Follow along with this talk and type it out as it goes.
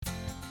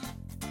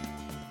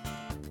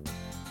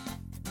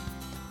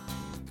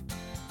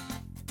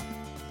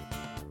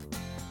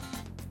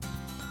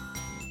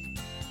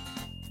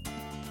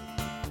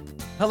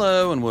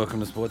Hello and welcome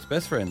to Sports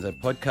Best Friends, a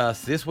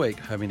podcast this week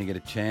hoping to get a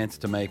chance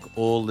to make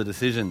all the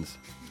decisions.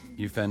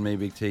 You found me,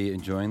 Big T,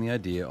 enjoying the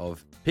idea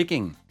of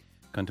picking,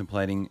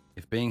 contemplating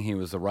if being here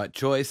was the right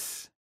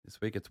choice. This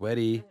week it's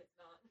Weddy.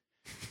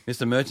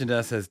 Mr.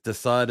 Merchandise has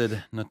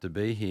decided not to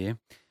be here.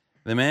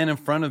 The man in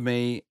front of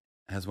me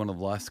has one of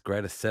life's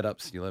greatest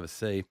setups you'll ever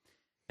see,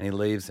 and he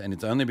leaves, and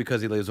it's only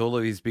because he leaves all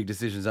of his big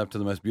decisions up to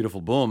the most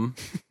beautiful Boom.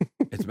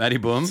 It's Matty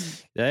Boom.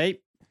 Hey.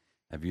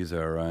 Our views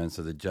are our own,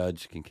 so the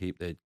judge can keep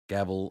their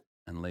gavel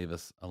and leave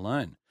us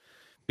alone.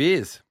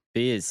 Beers.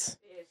 Drinking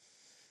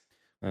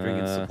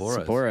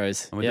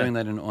Sapporos. And we're doing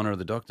that in honor of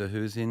the doctor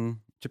who's in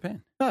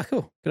Japan. Oh,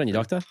 cool. Good on you,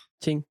 doctor.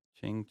 Ching.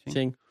 Ching, ching.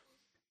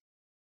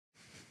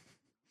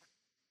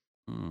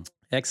 Ching.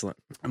 Excellent.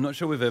 I'm not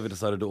sure we've ever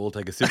decided to all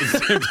take a sip at the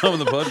same time on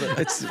the pod. But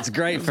It's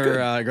great for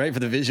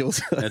the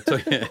visuals.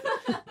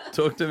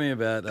 Talk to me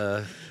about,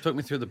 talk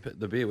me through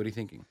the beer. What are you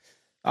thinking?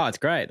 Oh, it's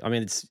great. I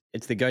mean, it's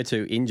the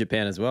go-to in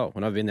Japan as well.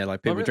 When I've been there,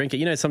 like people really? drink it.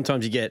 You know,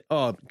 sometimes you get,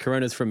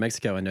 Corona's from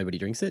Mexico and nobody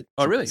drinks it.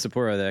 Oh, really?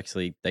 Sapporo,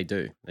 they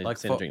do. They Like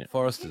seem to drink it.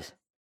 Foresters.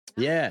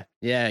 Yeah,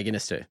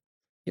 Guinness too.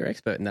 You're an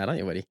expert in that, aren't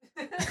you, Woody?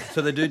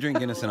 So they do drink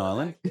Guinness in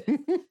Ireland.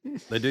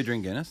 They do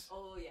drink Guinness.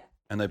 Oh, yeah.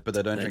 But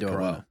they don't They drink do it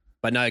Corona. well.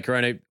 But no,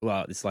 Corona,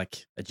 well, it's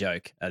like a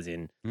joke, as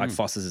in, like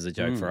Foster's is a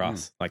joke for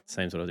us. Like the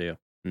same sort of deal.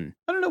 I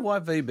don't know why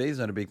VB is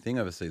not a big thing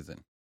overseas then.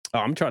 Oh,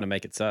 I'm trying to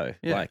make it so.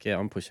 Yeah.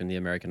 I'm pushing the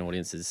American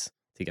audiences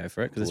to go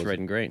for it because it's red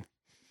and green.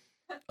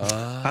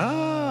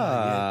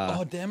 Yeah.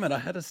 Oh, damn it. I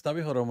had a stubby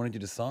holder I wanted you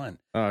to sign.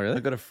 Oh, really? I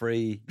got a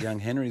free Young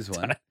Henry's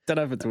one. Don't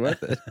know if it's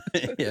worth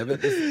it. Yeah,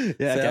 but this,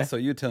 okay. so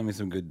you're telling me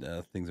some good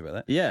things about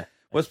that. Yeah.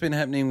 What's been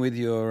happening with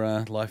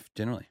your life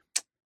generally?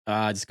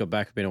 I just got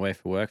back. I've been away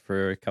for work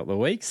for a couple of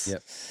weeks.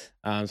 Yep.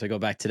 So I got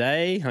back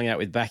today, hung out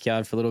with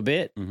Backyard for a little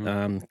bit.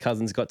 Mhm.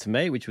 Cousins got to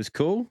meet, which was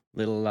cool.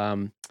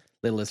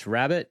 Littlest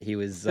rabbit. He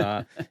was,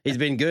 he's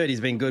been good. He's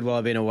been good while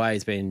I've been away.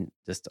 He's been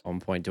just on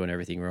point, doing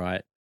everything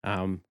right.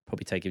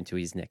 Probably take him to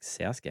his next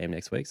South game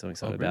next week. So I'm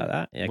excited about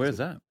that. Yeah, Where's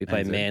that? We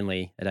play ANZ?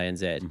 Manly at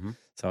ANZ. Mhm.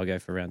 So I'll go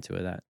for round 2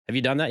 of that. Have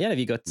you done that yet? Have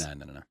you got? No.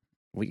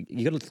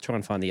 You got to try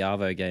and find the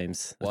Arvo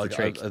games. That's Well, the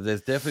trick.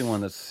 there's definitely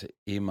one that's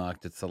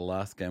earmarked. It's the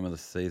last game of the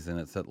season.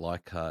 It's at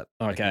Leichhardt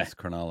against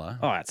Cronulla.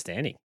 Oh,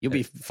 outstanding! You'll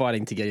be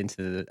fighting to get into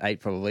the 8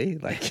 probably.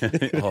 Like,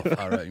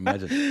 All right,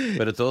 imagine.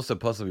 But it's also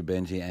possibly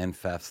Benji and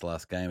Faf's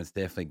last game. It's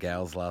definitely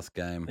Gal's last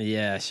game.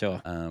 yeah, sure.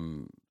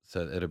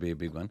 So it'll be a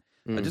big one.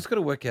 I just got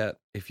to work out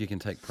if you can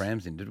take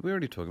prams in. Did we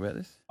already talk about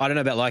this? I don't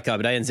know about Leichhardt,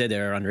 but ANZ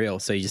they're unreal.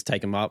 So you just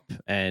take them up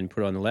and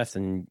put it on the left,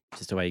 and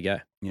just away you go.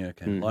 Yeah,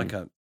 okay. Mhm.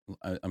 Leichhardt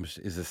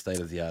is as state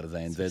of the art as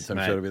ANZ, so I'm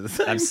Mate, sure it'll be the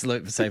same.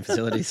 Absolute same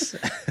facilities.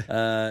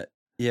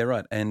 Yeah,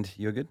 right. And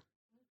you're good?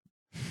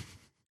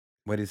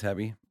 Weddy's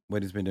happy.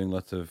 Weddy's been doing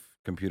lots of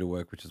computer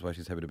work, which is why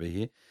she's happy to be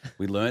here.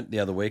 We learnt the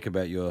other week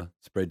about your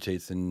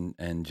spreadsheets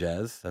and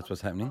jazz. That's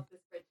what's happening.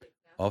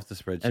 Off the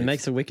spreadsheets. And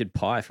makes a wicked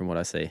pie from what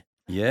I see.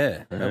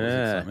 Yeah, that was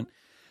excitement.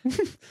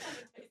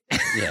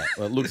 Yeah,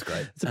 well, it looks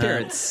great. Its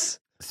appearance.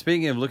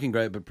 Speaking of looking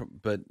great,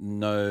 but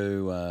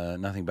no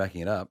nothing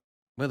backing it up.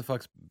 Where the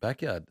fuck's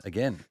Backyard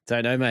again?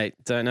 Don't know, mate.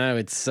 Don't know.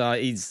 It's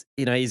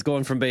he's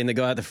gone from being the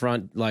guy at the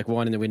front, like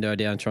winding the window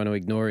down, trying to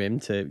ignore him,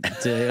 to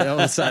all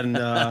of a sudden,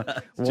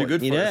 too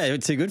good for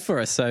us. too good for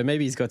us. So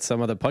maybe he's got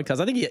some other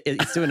podcast. I think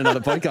he's doing another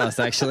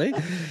podcast actually.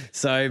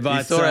 So, but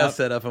He saw our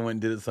setup and went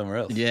and did it somewhere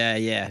else.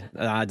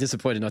 yeah.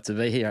 Disappointed not to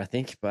be here. I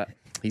think, but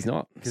he's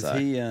not. Because So.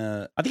 he,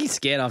 I think he's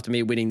scared after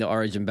me winning the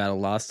Origin battle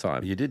last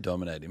time. you did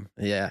dominate him,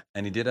 Yeah,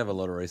 and he did have a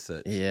lot of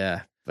research.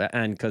 yeah.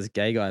 And because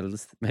gay guy,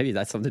 maybe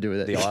that's something to do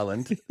with it. The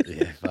island,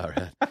 yeah, far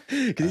out.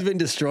 Because he's been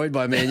destroyed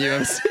by Man U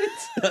ever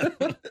since.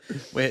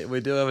 We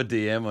do have a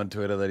DM on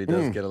Twitter that he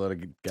does get a lot of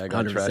gag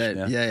on trash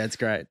now. Yeah, it's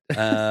great.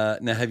 Now,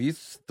 have you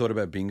thought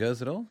about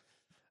bingos at all?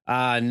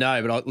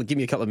 No, but give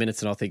me a couple of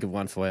minutes and I'll think of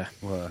one for you.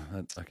 Well,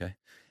 okay.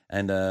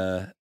 And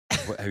have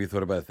you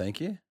thought about a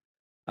thank you?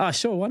 Oh,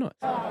 sure, why not?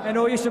 And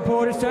all your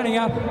supporters turning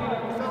up.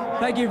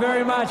 Thank you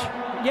very much.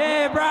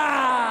 Yeah,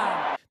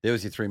 brah! There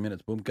was your 3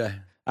 minutes. Boom, go.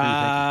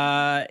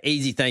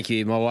 Easy, thank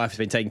you. My wife's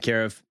been taking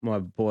care of my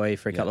boy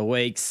for a couple of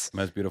weeks.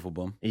 Most beautiful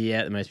boom.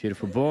 Yeah, the most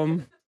beautiful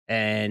boom.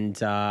 And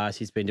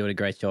she's been doing a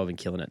great job and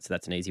killing it. So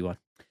that's an easy one.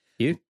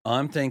 You?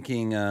 I'm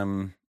thanking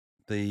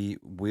the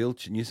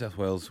New South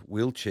Wales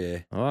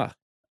wheelchair Oh,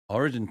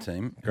 Origin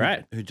team,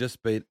 Great. who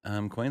just beat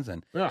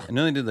Queensland. Ugh. And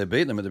not only did they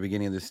beat them at the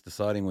beginning of this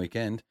deciding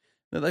weekend,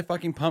 but they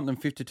fucking pumped them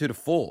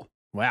 52-4,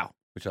 wow.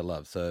 which I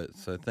love. So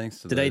thanks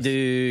to Did they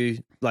do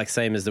like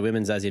same as the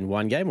women's, as in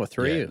one game or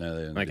 3? Yeah, no,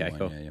 they only did Okay,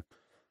 one, cool. Yeah.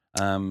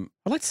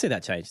 I'd like to see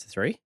that change to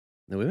 3,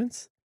 the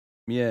women's.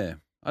 Yeah.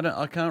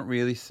 I can't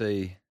really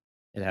see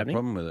It a happening?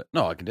 problem with it.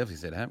 No, I can definitely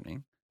see it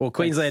happening. Well,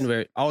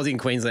 Queensland, I was in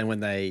Queensland when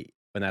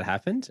that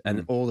happened, and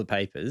Mm. all the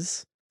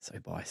papers, so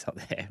biased up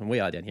there, and we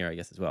are down here, I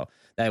guess, as well.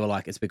 They were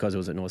like, it's because it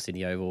was at North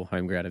Sydney Oval,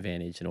 home ground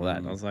advantage, and all that.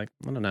 And I was like,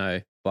 I don't know,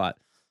 but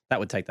that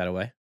would take that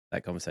away,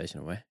 that conversation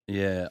away.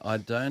 Yeah, I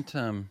don't.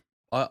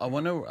 I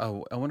wonder.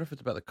 I wonder if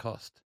it's about the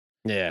cost,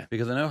 Yeah,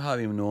 because I know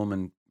Harvey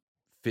Norman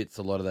fits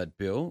a lot of that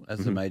bill.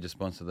 As the major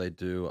sponsor,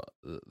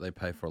 they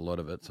pay for a lot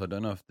of it. So I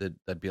don't know if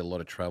there'd be a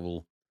lot of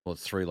travel. Well,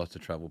 it's 3 lots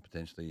of travel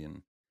potentially,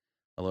 and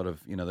a lot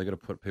of, they've got to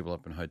put people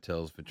up in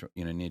hotels for,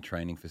 near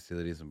training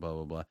facilities and blah,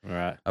 blah, blah.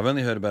 Right. I've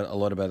only heard a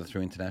lot about it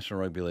through International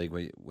Rugby League,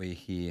 where we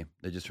hear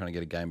they're just trying to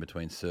get a game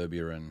between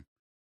Serbia and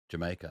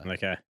Jamaica.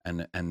 Okay.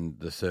 And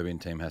the Serbian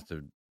team has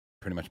to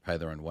pretty much pay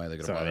their own way. They've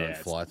got to buy their own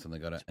flights,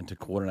 and to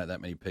coordinate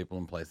that many people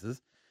in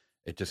places,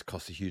 it just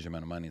costs a huge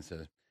amount of money.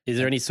 So is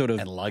there any sort of...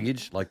 And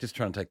luggage, like just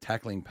trying to take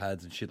tackling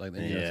pads and shit like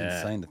that. It's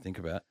insane to think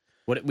about.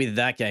 With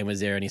that game, was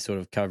there any sort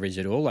of coverage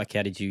at all? Like,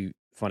 how did you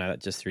find out that,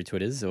 just through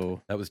Twitters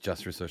or? That was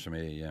just through social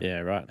media, yeah. Yeah,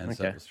 right. And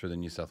so it was through the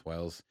New South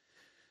Wales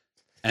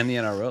and the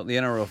NRL. The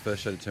NRL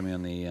first showed it to me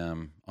on the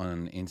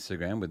on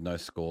Instagram with no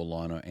score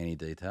line or any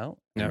detail.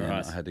 And then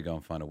I had to go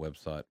and find a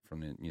website from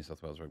the New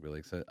South Wales Rugby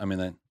League. So, I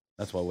mean,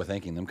 that's why we're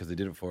thanking them, because they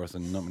did it for us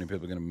and not many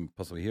people are going to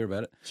possibly hear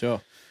about it.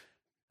 Sure.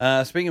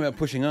 Speaking about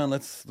pushing on,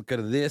 let's go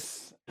to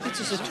this.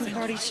 This is a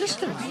two-party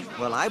system.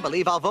 Well, I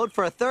believe I'll vote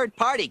for a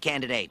third-party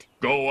candidate.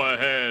 Go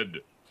ahead.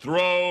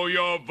 Throw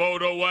your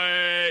vote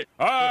away.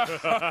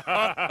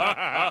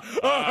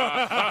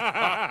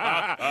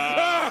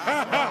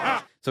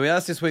 So we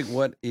asked this week,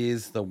 what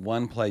is the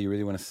one play you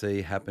really want to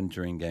see happen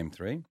during Game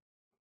 3?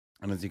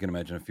 And as you can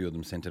imagine, a few of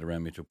them centred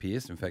around Mitchell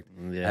Pearce. In fact,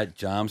 at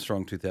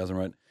Jarmstrong 2000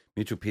 wrote,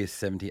 Mitchell Pearce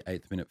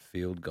 78th minute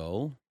field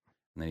goal.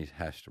 And then he's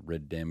hashed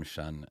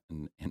redemption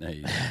in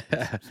a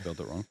spelled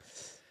it wrong.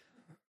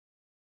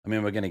 I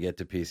mean, we're going to get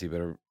to Pearcey,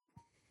 but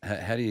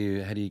how do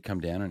you come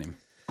down on him?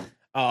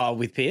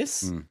 With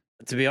Pearce,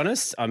 to be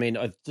honest, I mean,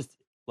 I just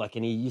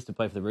and he used to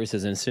play for the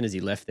Roosters, and as soon as he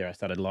left there, I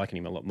started liking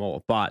him a lot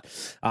more. But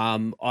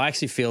I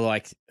actually feel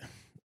like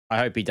I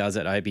hope he does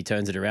it. I hope he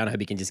turns it around. I hope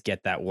he can just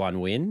get that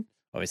one win,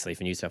 obviously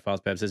for New South Wales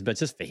purposes, but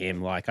just for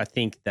him. I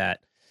think that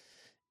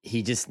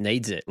he just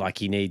needs it.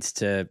 He needs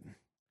to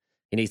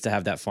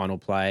have that final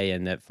play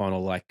and that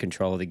final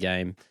control of the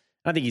game.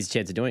 I think he's a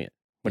chance of doing it.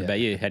 What about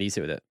you? How do you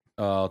sit with it?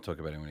 Oh, I'll talk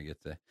about it when he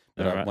gets there.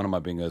 But one of my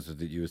bingos was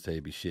that you would say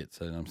he'd be shit,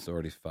 so I'm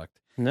already fucked.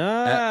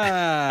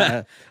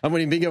 No, I'm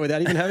winning bingo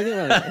without even having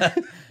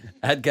it.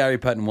 At Gary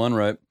Patton 1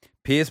 wrote,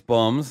 Pearce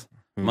bombs,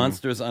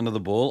 Munster is under the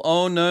ball.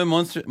 Oh no,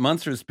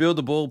 Munster has spilled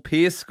the ball.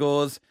 Pearce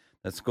scores.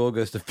 That score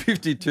goes to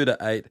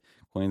 52-8.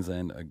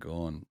 Queensland are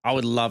gone. I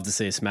would love to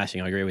see us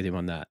smashing. I agree with him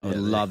on that. I would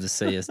love to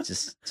see us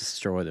just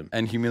destroy them.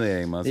 And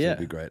humiliating Munster would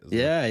be great as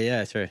well.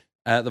 Yeah, true.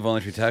 At the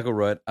voluntary tackle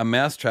wrote, a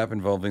mousetrap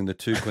involving the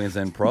 2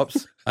 Queensland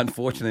props.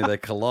 Unfortunately, they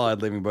collide,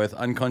 leaving both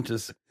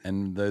unconscious,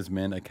 and those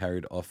men are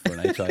carried off for an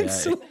HIA.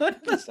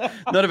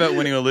 Not about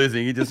winning or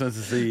losing. He just wants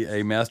to see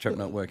a mousetrap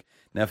not work.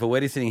 Now, for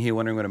Weddy sitting here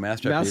wondering what a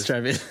mousetrap is,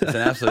 it's an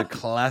absolute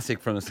classic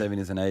from the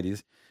 70s and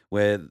 80s,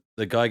 where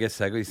the guy gets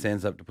tackled, he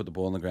stands up to put the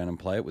ball on the ground and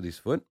play it with his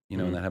foot.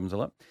 And that happens a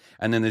lot.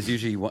 And then there's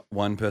usually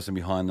one person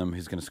behind them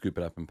who's going to scoop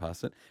it up and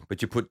pass it.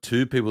 But you put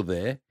 2 people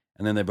there,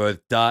 and then they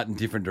both dart in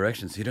different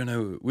directions. So you don't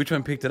know which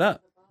one picked it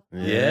up.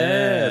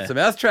 Yeah, it's a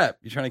mousetrap.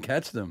 You're trying to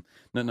catch them,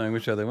 not knowing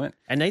which way they went.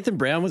 And Nathan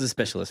Brown was a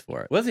specialist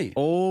for it. Was he?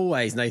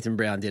 Always Nathan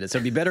Brown did it. So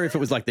it'd be better if it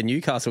was like the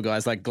Newcastle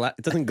guys, doesn't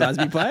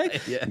Glasby play?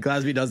 Yeah.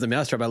 Glasby does the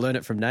mousetrap. I learned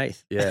it from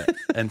Nath. Yeah.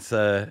 And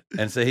so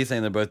he's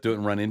saying they both do it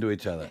and run into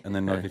each other and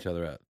then knock each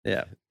other out.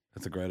 Yeah.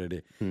 That's a great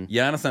idea.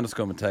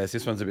 Giannis_Mateus.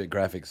 This one's a bit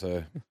graphic,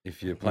 so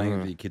if you're playing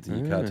with your kids in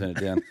your car, turn it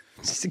down.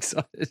 Just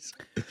excited.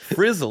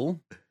 Frizzle,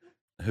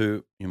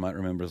 who you might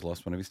remember has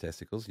lost one of his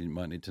testicles. You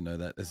might need to know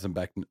that. There's some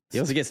back. He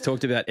also gets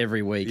talked about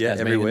every week. Yeah,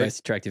 every week. The most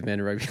attractive man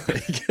in rugby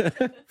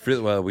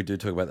league. Well, we do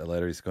talk about that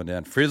later. He's gone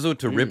down. Frizzle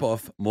to rip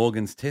off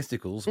Morgan's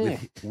testicles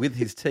with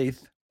his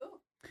teeth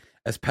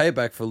as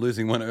payback for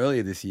losing one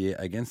earlier this year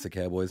against the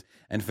Cowboys,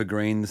 and for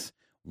Green's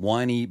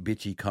whiny,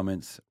 bitchy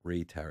comments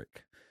re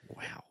Tarek.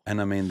 Wow. And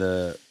I mean,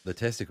 the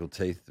testicle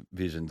teeth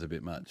vision's a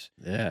bit much.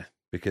 Yeah.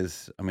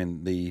 Because, I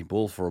mean, the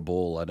ball for a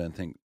ball, I don't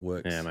think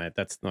works. Yeah, mate,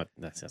 that's not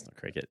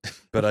cricket.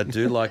 But I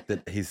do like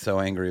that he's so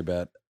angry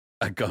about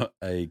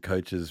a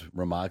coach's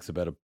remarks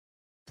about a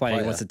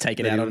player wants to take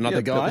it out on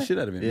another guy. Got the shit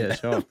out of him. Yeah,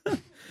 sure.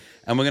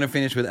 And we're going to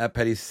finish with at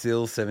Paddy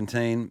Sill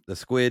 17, the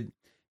Squid.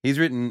 He's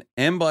written,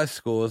 Mbai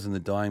scores in the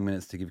dying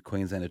minutes to give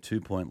Queensland a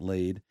 2-point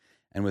lead.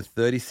 And with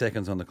 30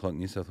 seconds on the clock,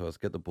 New South Wales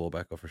get the ball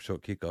back off a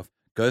short kickoff,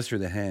 goes through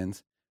their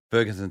hands.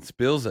 Ferguson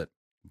spills it,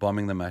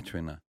 bombing the match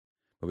winner.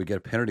 But we get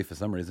a penalty for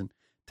some reason.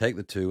 Take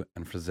the 2,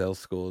 and Frizzell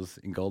scores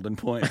in Golden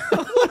Point.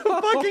 What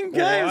a fucking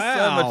game. Wow.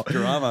 So much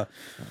drama.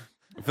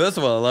 First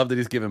of all, I love that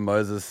he's given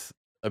Moses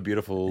a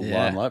beautiful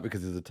limelight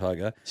because he's a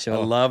Tiger. Sure. I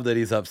love that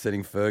he's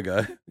upsetting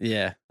Fergo.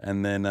 Yeah.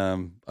 And then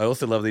I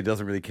also love that he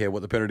doesn't really care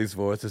what the penalty's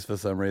for. It's just for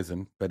some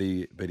reason. But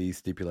he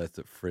stipulates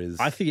that Frizz.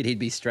 I figured he'd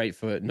be straight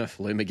for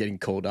Nofaluma getting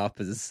called up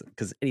because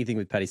anything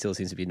with Paddy Sill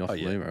seems to be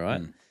Nofaluma,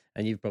 right?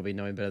 And you probably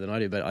know him better than I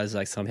do, but I was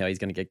like, somehow he's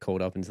going to get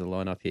called up into the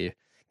lineup here.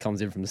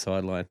 Comes in from the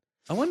sideline.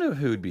 I wonder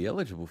who would be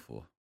eligible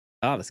for.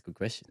 Oh, that's a good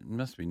question. It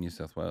must be New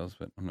South Wales,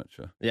 but I'm not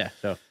sure. Yeah,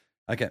 sure.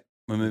 Okay,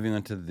 we're moving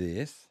on to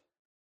this.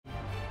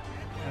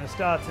 And it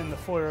starts in the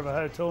foyer of a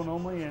hotel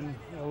normally, and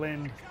you'll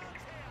end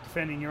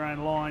defending your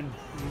own line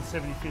in the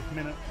 75th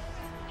minute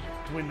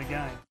to win the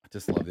game. I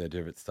Just love the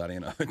idea of it starting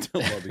in a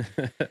hotel lobby.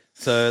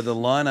 So the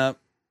lineup,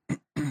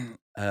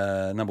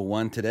 number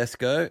 1,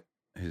 Tedesco,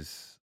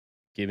 who's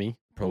Gimme.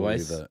 probably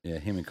Always.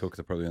 him and Cooks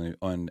are probably the only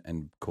on,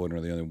 and Cordner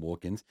are the only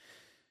walk-ins.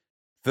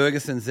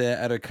 Ferguson's there,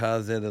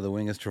 Adokar's there, they're the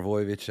wingers,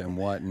 Travojevic and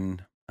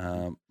Whiten,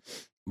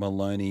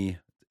 Maloney.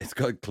 It's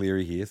got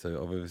Cleary here, so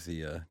I've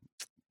obviously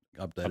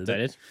updated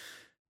it.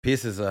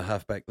 Pierce is a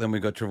halfback. Then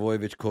we've got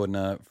Travojevic,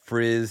 Cordner,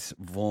 Frizz,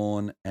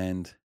 Vaughan,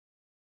 and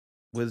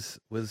was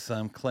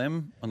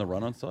Clem on the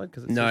run-on side?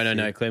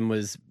 No. Clem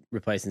was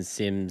replacing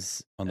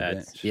Sims on the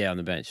bench. Yeah, on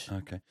the bench.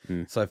 Okay.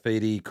 So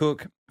Feedy,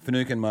 Cook,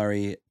 Finucane,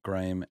 Murray,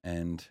 Graham,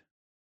 and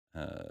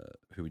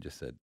who we just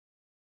said?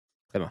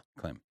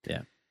 Clem.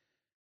 Yeah.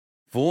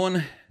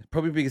 Vaughan,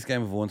 probably the biggest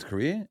game of Vaughan's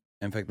career.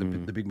 In fact, the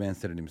big man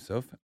said it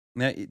himself.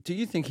 Now, do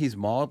you think he's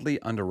mildly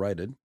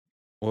underrated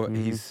or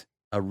he's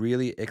a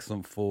really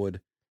excellent forward?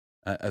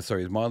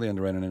 He's mildly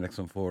underrated and an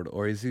excellent forward,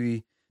 or is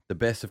he the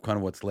best of kind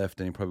of what's left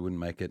and he probably wouldn't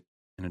make it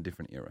in a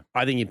different era?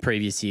 I think in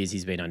previous years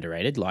he's been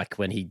underrated, like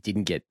when he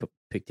didn't get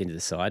picked into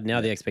the side.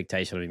 Now the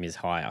expectation of him is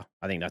higher.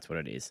 I think that's what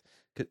it is.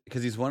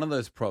 Because he's one of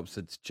those props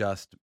that's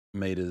just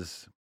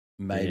meters,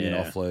 maybe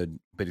an offload,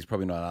 but he's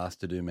probably not asked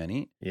to do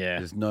many. Yeah.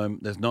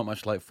 There's not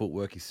much late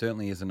footwork. He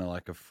certainly isn't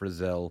like a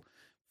Frizzell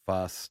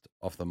fast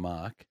off the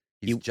mark.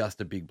 He's just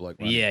a big bloke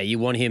running. Yeah, you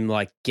want him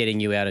like getting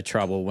you out of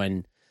trouble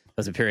when there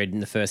was a period in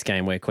the first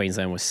game where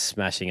Queensland was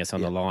smashing us on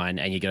the line,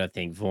 and you got to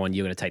think, Vaughan,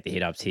 you're going to take the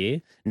hit ups here,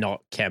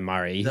 not Cam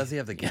Murray. Does he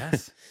have the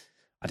gas?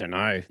 I don't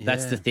know.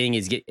 That's the thing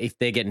is if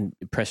they're getting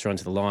pressure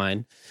onto the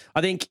line,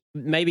 I think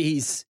maybe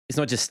it's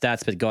not just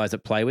stats, but guys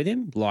that play with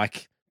him,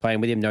 like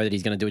playing with him, know that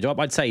he's going to do a job.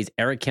 I'd say his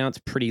error count's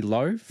pretty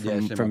low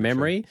from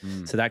memory,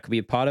 so that could be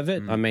a part of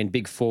it. I mean,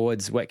 big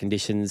forwards, wet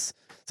conditions,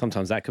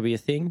 sometimes that could be a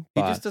thing.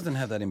 He just doesn't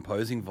have that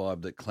imposing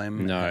vibe that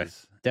Clem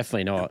has.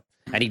 Definitely not.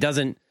 And he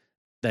doesn't.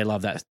 They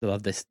love that. They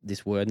love this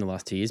word in the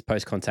last 2 years,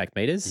 post-contact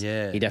meters.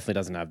 Yeah. He definitely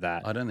doesn't have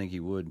that. I don't think he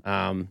would.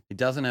 He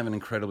doesn't have an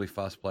incredibly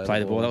fast play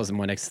the ball. That was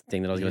my next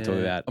thing that I was going to talk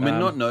about. I mean,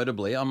 not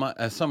notably.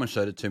 As someone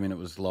showed it to me and it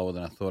was lower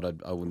than I thought,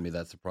 I wouldn't be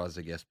that surprised,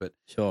 I guess. But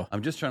sure.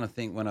 I'm just trying to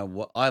think when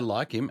I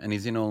like him and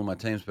he's in all of my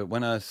teams, but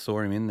when I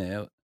saw him in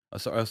there, I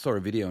saw a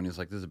video and he's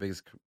like, this is the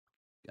biggest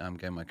game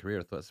of my career.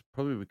 I thought it's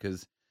probably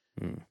because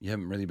you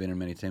haven't really been in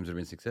many teams that have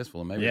been successful,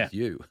 and maybe it's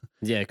you.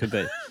 Yeah, it could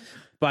be.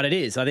 But it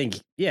is. I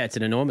think, it's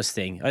an enormous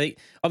thing. I think,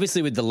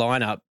 obviously, with the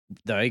lineup,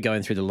 though,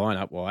 going through the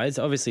lineup wise,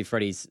 obviously,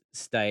 Freddie's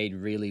stayed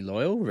really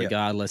loyal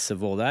regardless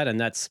of all that.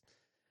 And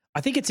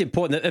I think it's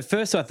important. At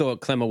first, I thought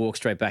Clem will walk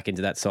straight back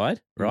into that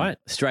side, right?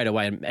 Straight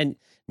away. And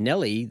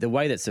Nelly, the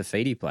way that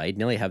Safidi played,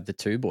 Nelly have the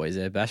two boys,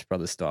 they're Bash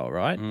Brothers style,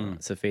 right?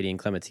 Safidi and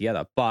Clement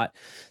together. But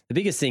the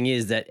biggest thing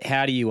is that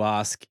how do you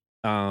ask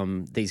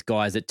these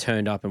guys that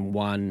turned up and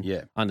won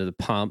under the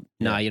pump,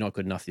 no, you're not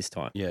good enough this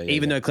time.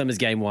 Even though Clemmer's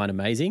game won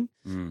amazing,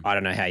 I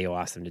don't know how you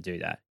ask them to do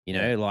that. You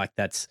know, like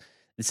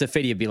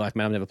Safidi would be like,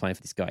 man, I'm never playing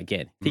for this guy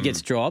again. If he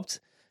gets dropped,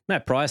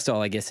 Matt Price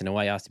style, I guess, in a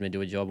way, asked him to do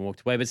a job and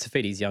walked away, but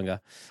Safidi's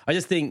younger. I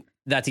just think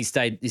that he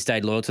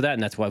stayed loyal to that,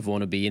 and that's why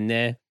Vaughan will be in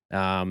there.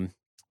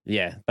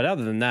 But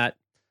other than that,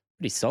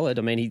 pretty solid.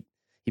 I mean,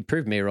 he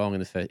proved me wrong in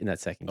that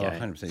second game.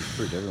 100%. He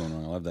proved everyone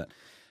wrong. I love that.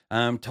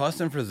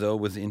 Tyson Frizzell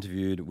was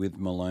interviewed with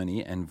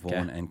Maloney and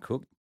Vaughan and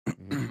Cook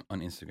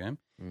on Instagram,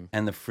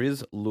 and the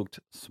Frizz looked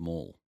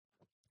small.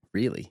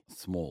 Really?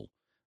 Small.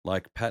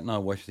 Like, Pat and I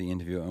watched the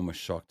interview and were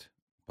shocked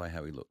by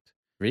how he looked.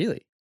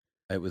 Really?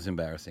 It was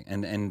embarrassing.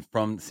 And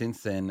from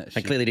since then... I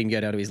clearly didn't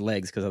go down to his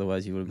legs because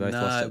otherwise you would have both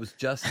lost it. No, it was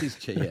just his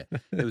chest.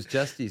 It was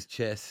just his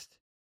chest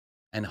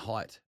and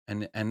height.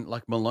 And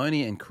like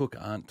Maloney and Cook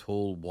aren't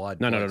tall, wide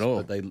blokes, not at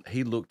all. But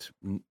he looked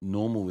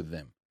normal with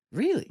them.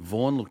 Really?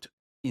 Vaughan looked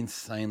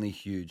insanely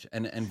huge,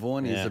 and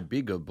Vaughan is a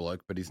bigger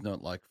bloke, but he's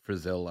not like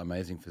Frizzell,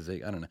 amazing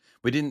physique. I don't know.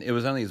 It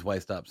was only his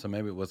waist up, so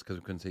maybe it was because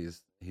we couldn't see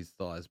his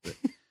thighs.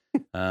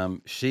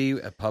 But she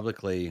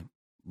publicly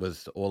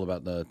was all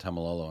about the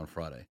Tamalolo on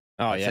Friday.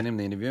 Oh, I sent him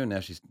the interview, and now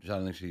I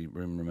don't think she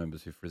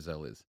remembers who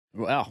Frizzell is.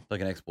 Wow,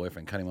 like an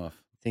ex-boyfriend. Cut him off.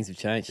 Things have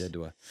changed. Yeah,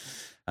 do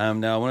I?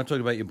 Now I want to talk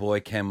about your boy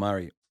Cam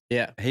Murray.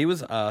 Yeah, he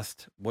was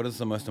asked what is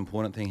the most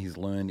important thing he's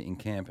learned in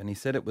camp, and he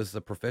said it was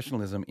the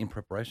professionalism in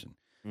preparation.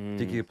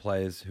 Particularly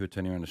players who are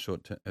turning around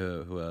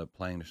who are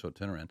playing a short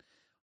turnaround.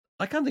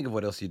 I can't think of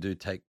what else you do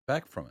take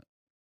back from it.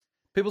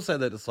 People say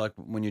that it's like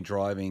when you're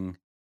driving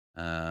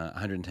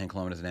 110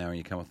 kilometers an hour and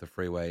you come off the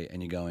freeway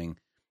and you're going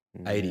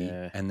 80,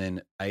 and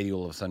then 80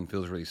 all of a sudden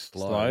feels really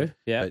slow.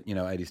 Yeah, but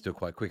 80 is still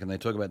quite quick. And they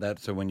talk about that.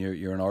 So when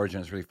you're in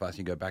Origin, it's really fast.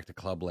 You go back to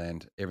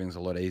Clubland, everything's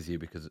a lot easier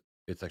because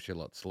it's actually a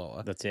lot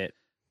slower. That's it.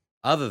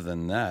 Other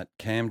than that,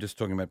 Cam just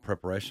talking about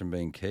preparation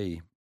being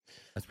key.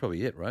 That's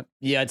probably it, right?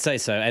 Yeah, I'd say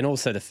so. And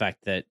also the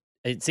fact that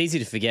it's easy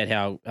to forget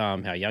how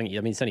young he is.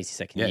 I mean, it's only his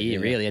second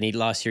year, really. And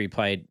last year he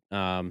played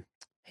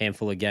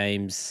handful of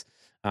games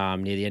near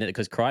the end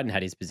because Crichton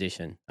had his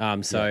position.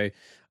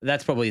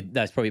 That's probably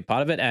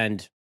part of it. And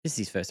this is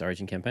his first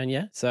Origin campaign,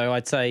 yeah. So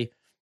I'd say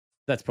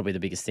that's probably the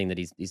biggest thing that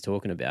he's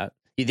talking about.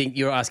 You think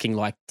you're asking,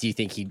 like, do you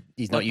think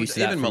he's not used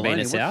to that from being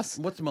at South?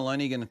 What's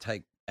Maloney going to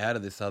take out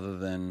of this other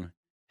than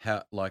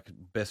how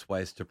best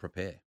ways to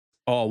prepare.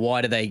 Oh,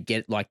 why do they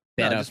get better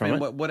No, I just from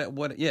mean, it?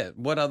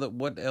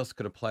 what else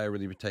could a player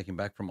really be taking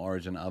back from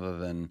Origin other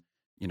than,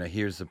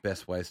 here's the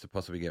best ways to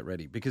possibly get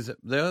ready? Because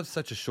they have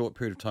such a short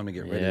period of time to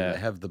get ready. Yeah. They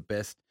have the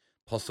best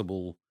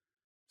possible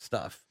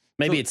stuff.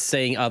 Maybe So- it's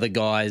seeing other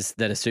guys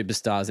that are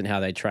superstars and how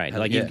they train.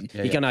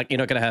 You're not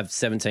going to have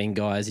 17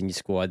 guys in your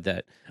squad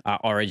that are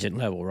Origin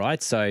level,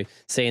 right? So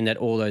seeing that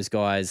all those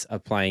guys are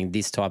playing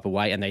this type of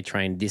way and they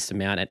train this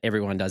amount and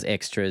everyone does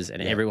extras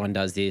and everyone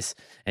does this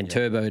and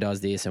Turbo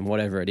does this and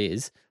whatever it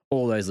is,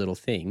 all those little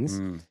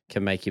things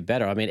can make you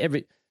better. I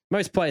mean,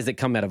 most players that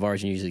come out of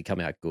Origin usually come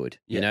out good,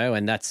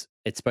 and it's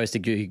supposed to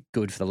be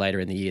good for the later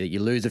in the year. That you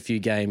lose a few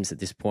games at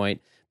this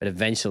point, but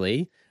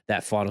eventually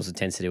that finals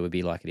intensity would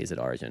be like it is at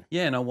Origin.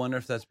 Yeah, and I wonder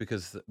if that's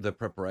because the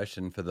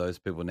preparation for those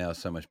people now is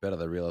so much better.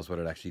 They realise what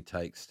it actually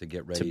takes to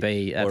get ready. To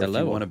be at or the if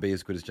level. you want to be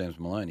as good as James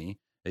Maloney,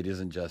 it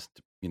isn't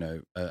just,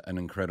 an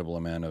incredible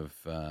amount of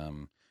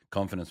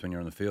confidence when you're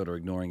on the field or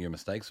ignoring your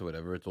mistakes or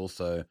whatever. It's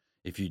also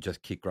if you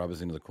just kick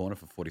grubbers into the corner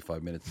for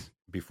 45 minutes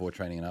before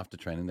training and after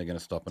training, they're going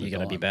to stop and you're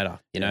going to be better,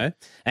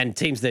 And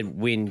teams that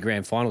win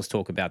grand finals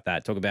talk about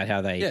that, talk about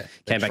how they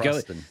came back.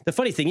 The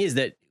funny thing is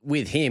that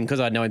with him,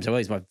 because I know him so well,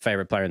 he's my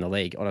favourite player in the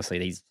league. Honestly,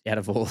 he's out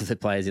of all of the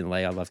players in the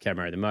league, I love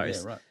Camaro the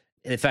most. Yeah, right.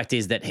 The fact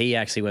is that he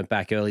actually went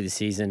back early this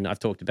season. I've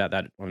talked about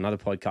that on another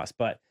podcast.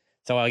 But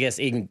so I guess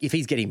even if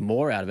he's getting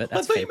more out of it,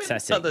 that's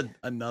fantastic.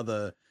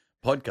 Another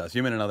podcast.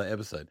 You meant another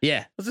episode. Yeah.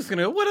 I was just going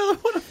to go,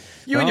 what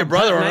you and your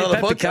brother on another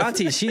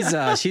podcast.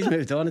 Picanti, she's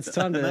moved on. It's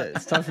time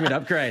for me to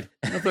upgrade.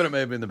 I thought it may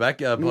have been the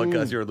Backyard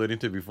podcast you were alluding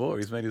to before.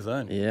 He's made his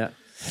own. Yeah.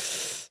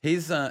 He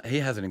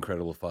has an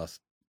incredible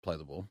fast play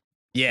the ball.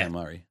 Yeah. Cam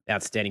Murray.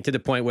 Outstanding. To the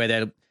point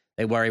where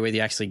they worry whether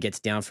he actually gets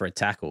down for a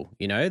tackle.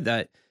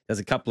 That there's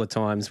a couple of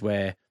times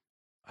where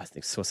I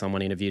think saw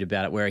someone interviewed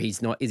about it where is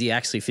he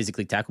actually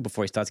physically tackled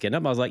before he starts getting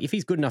up? I was like, if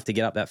he's good enough to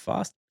get up that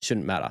fast,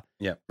 shouldn't matter.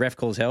 Yeah. Ref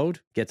calls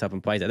held, gets up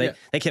and plays it.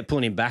 They kept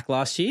pulling him back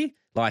last year.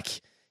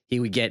 Like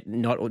he would get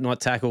not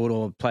tackled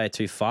or play it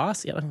too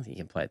fast. Yeah, I don't think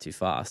he can play it too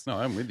fast. No,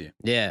 I'm with you.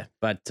 Yeah,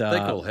 but They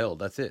call held,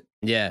 that's it.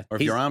 Yeah. Or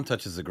if your arm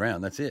touches the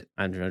ground, that's it.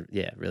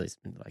 Really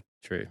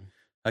true.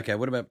 Okay,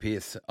 what about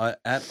Pierce? At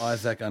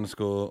Isaac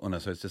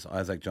 _ it's just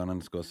Isaac John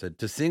 _ said,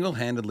 to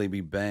single-handedly be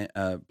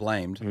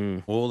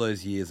blamed all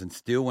those years and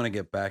still want to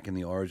get back in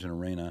the Origin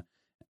arena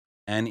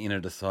and in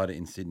a decider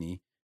in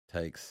Sydney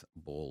takes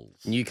balls.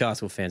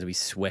 Newcastle fans will be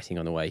sweating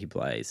on the way he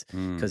plays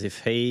because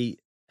if he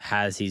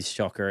has his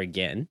shocker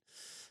again,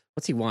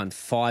 what's he won?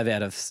 5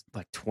 out of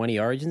 20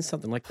 Origins,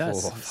 something like that.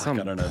 I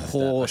don't know.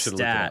 Poor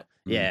stat.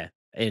 Yeah.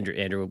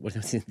 Andrew, what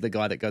is the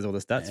guy that goes all the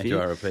stats for you?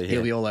 RP,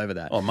 He'll be all over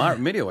that. Oh,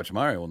 Media Watch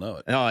Mario will know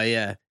it. Oh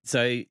yeah.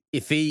 So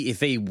if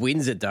he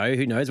wins it though,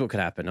 who knows what could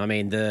happen? I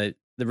mean, the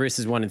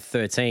Roosters won in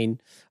 13.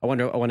 I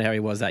wonder how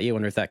he was that year. I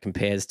wonder if that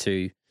compares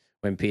to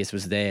when Pierce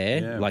was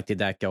there. Yeah. Did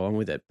that go on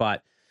with it?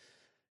 But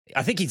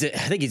I think he's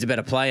a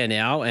better player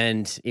now,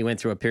 and he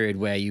went through a period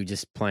where you were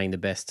just playing the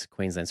best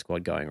Queensland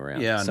squad going around.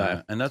 Yeah, I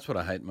know. And that's what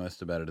I hate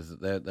most about it is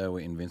that they were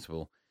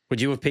invincible.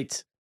 Would you have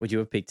picked him?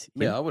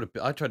 Yeah, I would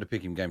have. I tried to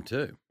pick him game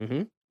 2.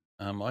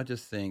 Mm-hmm. I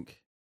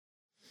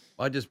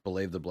just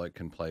believe the bloke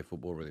can play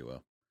football really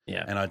well.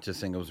 Yeah, and I just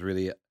think it was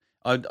really.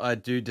 I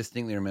do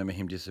distinctly remember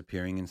him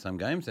disappearing in some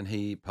games, and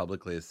he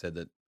publicly has said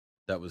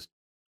that was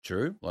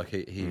true. Like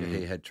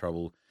he had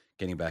trouble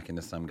getting back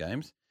into some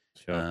games.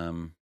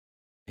 Sure.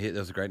 There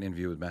was a great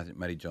interview with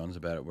Matty Johns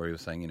about it, where he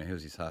was saying, he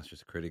was his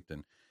harshest critic,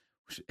 and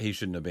he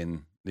shouldn't have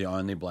been the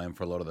only blame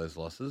for a lot of those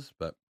losses,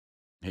 but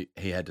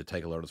he had to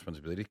take a lot of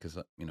responsibility because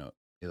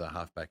the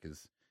halfback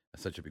is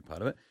such a big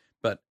part of it.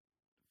 But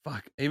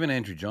fuck, even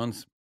Andrew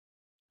Johns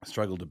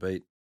struggled to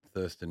beat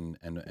Thurston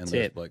and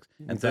those blokes.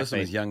 And Thurston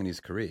was young in his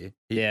career.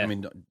 I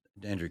mean,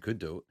 Andrew could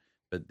do it,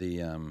 but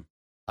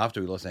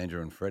after we lost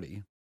Andrew and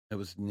Freddie, it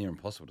was near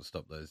impossible to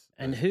stop those.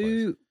 And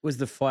who was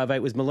the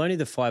 5'8"? Was Maloney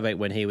the 5'8"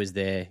 when he was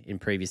there in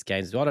previous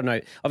games? I don't know.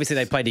 Obviously,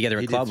 they played together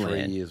at Clubland.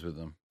 He did 3 years with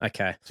them.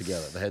 Okay.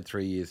 Together. They had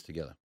 3 years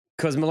together.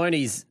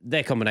 Because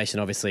their combination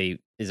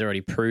obviously is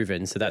already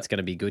proven, so that's going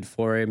to be good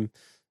for him.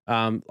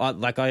 I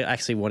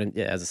actually wanted,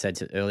 as I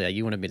said earlier,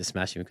 you wanted me to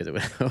smash him because it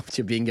would help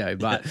your bingo,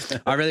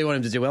 but I really want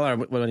him to do well. I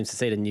want him to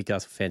succeed, and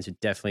Newcastle fans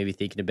should definitely be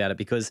thinking about it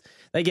because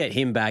they get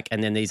him back,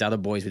 and then these other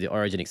boys with the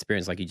Origin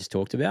experience, like you just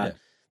talked about,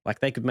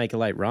 they could make a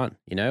late run,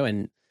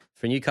 and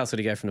for Newcastle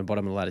to go from the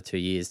bottom of the ladder 2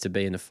 years to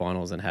be in the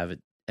finals and have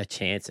a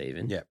chance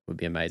even would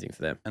be amazing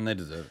for them. And they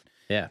deserve it.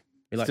 Yeah.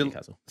 We like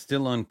Newcastle.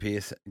 Still on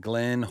Pierce, at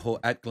Glenn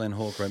Hawk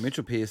wrote,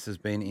 Mitchell Pearce has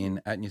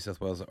been at New South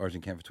Wales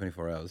Origin camp for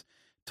 24 hours.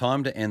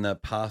 Time to end the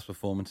past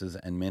performances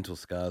and mental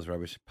scars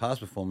rubbish.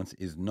 Past performance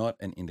is not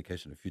an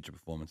indication of future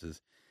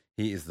performances.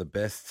 He is the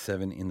best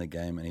 7 in the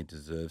game and he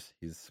deserves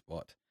his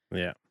spot.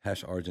 Yeah.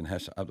 # Origin,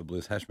 # up the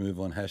Blues, # move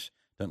on,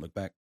 # don't look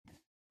back.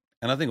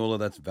 And I think all of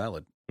that's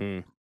valid.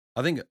 I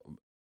think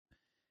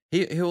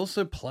he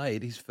also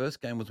played, his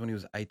first game was when he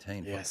was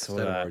 18. Yeah, State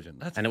of Origin.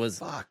 That's and it was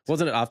fucked.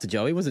 Wasn't it after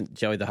Joey? Wasn't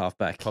Joey the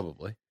halfback?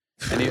 Probably.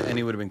 And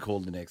he would have been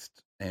called the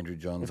next Andrew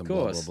Johns Of and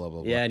course. blah, blah,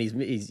 blah, blah, blah. Yeah,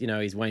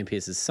 and he's Wayne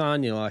Pearce's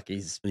son.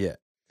 He's Yeah.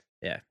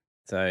 Yeah.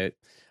 So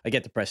I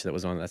get the pressure that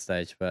was on at that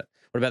stage. But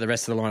what about the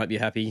rest of the lineup? You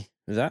happy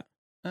with that?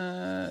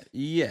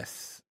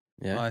 Yes.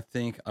 Yeah.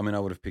 I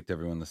would have picked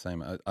everyone the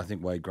same. I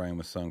think Wade Graham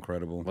was so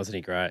incredible. Wasn't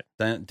he great?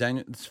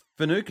 Daniel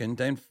Finucane,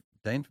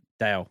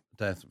 Dale.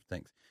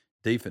 Thanks.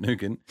 D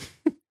Finucane.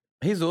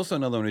 He's also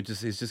another one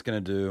he's just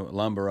going to do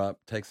lumber up,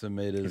 take some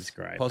meters,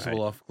 great,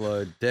 possible mate.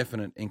 offload,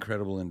 definite,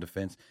 incredible in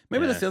defence.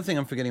 Maybe that's the other thing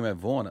I'm forgetting about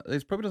Vaughan. He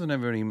probably doesn't have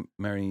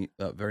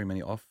very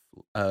many off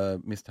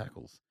missed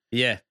tackles.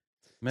 Yeah.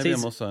 Maybe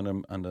I'm also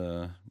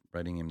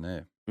underrating him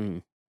there.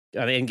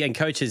 I mean, and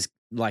coaches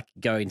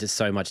go into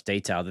so much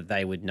detail that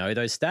they would know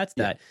those stats,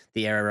 that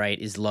the error rate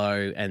is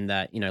low and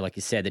that, like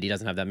you said, that he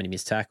doesn't have that many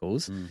missed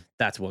tackles.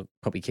 That's what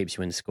probably keeps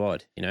you in the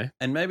squad,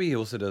 And maybe he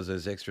also does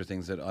those extra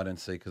things that I don't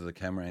see because of the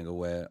camera angle,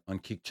 where on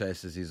kick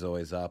chases he's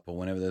always up, or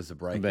whenever there's a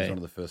break, he's one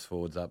of the first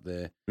forwards up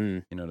there.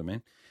 You know what I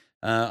mean?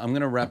 I'm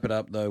going to wrap it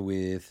up, though,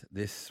 with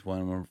this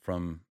one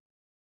from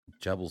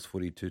Jubbles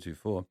Footy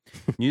 224.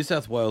 New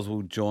South Wales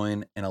will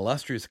join an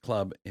illustrious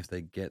club if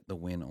they get the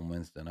win on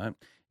Wednesday night.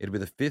 It'll be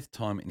the 5th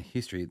time in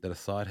history that a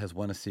side has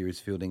won a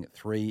series fielding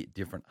 3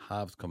 different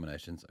halves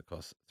combinations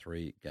across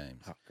 3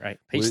 games. Oh, great.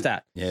 Peach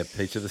stat. Yeah,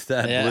 peach of the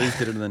stat. Yeah. Blues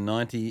did it in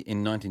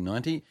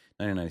 1990,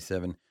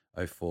 1997,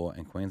 04,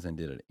 and Queensland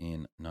did it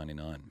in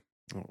 99.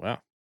 Oh,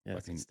 wow. Yeah,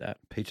 that's a Fucking good stat.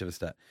 Peach of a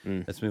stat.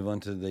 Let's move on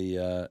to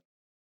the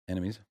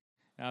enemies.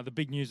 The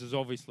big news is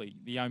obviously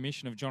the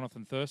omission of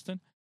Jonathan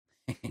Thurston.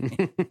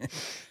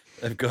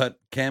 They've got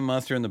Cam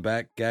Master in the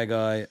back,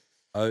 Gagai,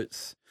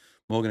 Oates,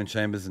 Morgan and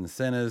Chambers in the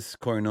centres,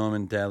 Corey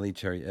Norman, Daly,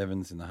 Cherry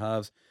Evans in the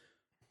halves,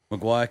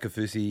 Maguire,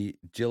 Kafusi,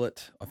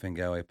 Gillett,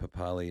 Offengawe,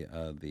 Papali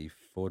are the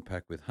forward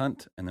pack with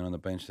Hunt, and then on the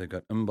bench they've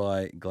got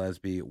Mbai,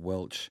 Glasby,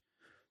 Welch,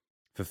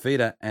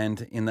 Fafita,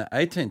 and in the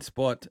 18th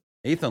spot,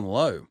 Ethan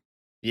Lowe.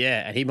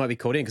 Yeah, and he might be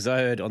caught in because I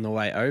heard on the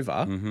way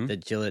over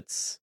that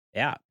Gillett's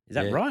out. Is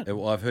that right?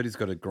 Well, I've heard he's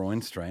got a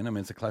groin strain. I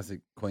mean, it's a classic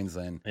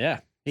Queensland.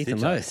 Yeah. Ethan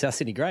Stitcher. Lowe, South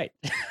Sydney, great.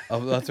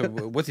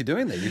 What's he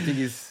doing there? You think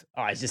he's...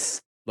 Oh, he's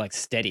just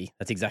steady.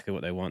 That's exactly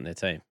what they want in their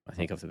team, I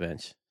think, off the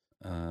bench.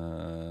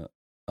 So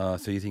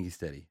you think he's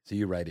steady? So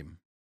you rate him?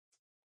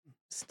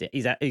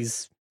 He's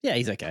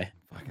okay.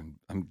 Fucking,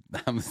 I'm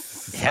How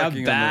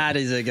sucking bad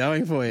is it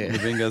going for you? The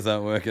bingos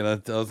aren't working. I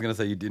was going to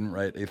say you didn't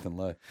rate Ethan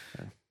Lowe.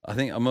 I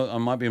think I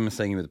might be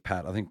mistaken with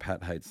Pat. I think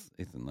Pat hates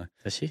Ethan Lowe.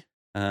 Does she?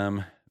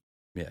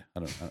 Yeah,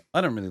 I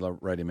don't really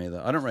rate him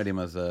either. I don't rate him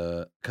as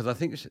because I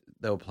think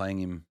they were playing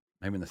him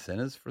maybe in the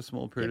centres for a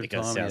small period of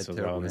time. South was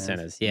well in the hands.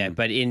 centres. Yeah,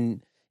 but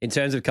in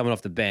terms of coming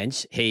off the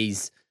bench,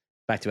 he's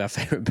back to our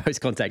favourite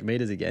post contact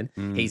meters again.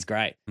 He's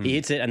great. He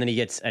hits it and then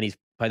he's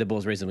played the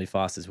balls reasonably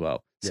fast as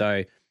well. Yeah.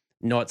 So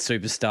not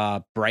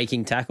superstar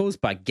breaking tackles,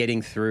 but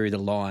getting through the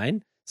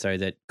line so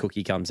that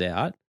Cookie comes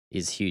out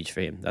is huge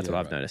for him. That's what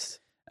I've noticed.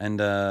 And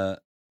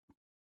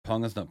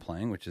Ponga's not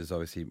playing, which is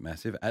obviously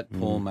massive. At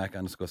Paul Mac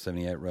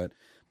 _78 wrote,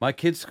 my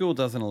kid's school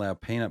doesn't allow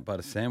peanut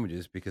butter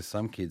sandwiches because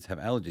some kids have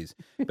allergies.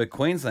 But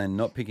Queensland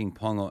not picking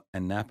Ponga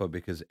and Napa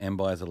because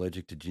Mbai is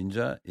allergic to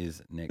ginger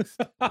is next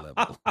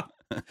level.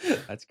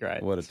 That's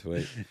great. What a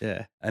tweet.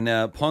 Yeah. And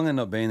now Ponga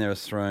not being there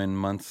has thrown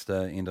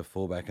Munster into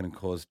fullback and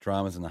caused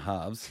dramas in the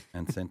halves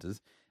and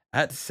centres.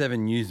 At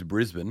 7 News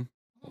Brisbane.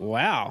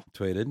 Wow.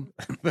 Tweeted.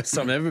 First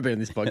time I've ever been on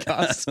this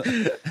podcast.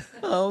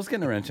 I was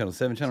getting around Channel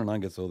 7. Channel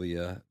 9 gets all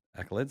the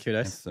accolades.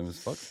 Kudos. Some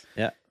spots.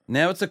 Yeah.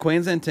 Now it's a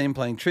Queensland team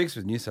playing tricks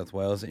with New South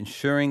Wales,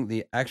 ensuring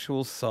the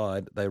actual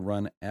side they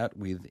run out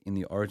with in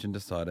the Origin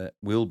Decider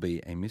will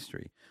be a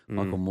mystery.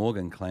 Michael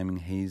Morgan claiming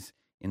he's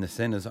in the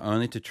centres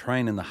only to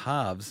train in the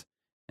halves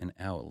an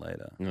hour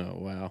later. Oh,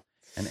 wow.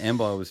 And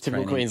Mbai was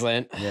Typical training.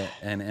 Queensland. Yeah,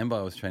 and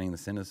Mbai was training the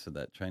centres for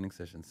that training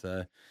session.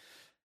 So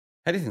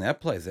how do you think that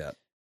plays out?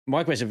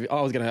 My question,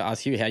 I was going to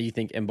ask you how you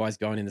think Mbai's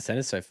going in the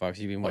centres so far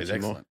because you've been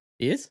watching more.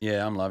 He is?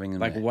 Yeah, I'm loving him.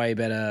 Like way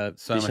better.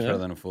 So much better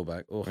than a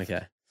fullback. Oof.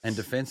 Okay. And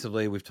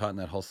defensively, we've tightened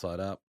that whole side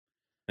up.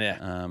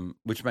 Yeah.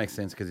 Which makes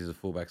sense because he's a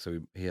fullback,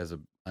 so he has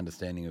an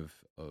understanding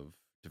of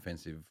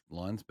defensive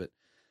lines. But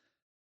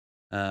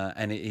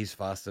and he's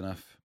fast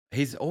enough.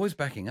 He's always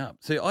backing up.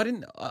 So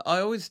I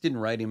always didn't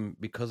rate him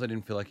because I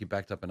didn't feel like he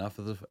backed up enough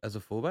as a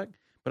fullback.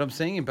 But I'm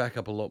seeing him back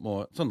up a lot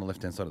more. It's on the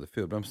left hand side of the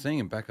field, but I'm seeing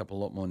him back up a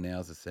lot more now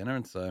as a centre,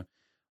 and so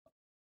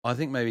I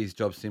think maybe his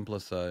job's simpler.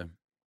 So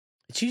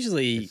it's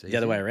usually the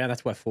other way around.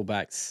 That's why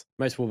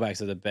most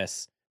fullbacks are the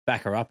best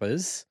backer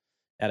uppers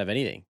out of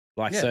anything.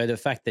 So the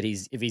fact that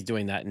if he's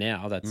doing that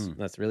now,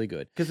 that's really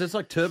good. Because it's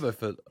like Turbo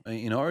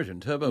in Origin.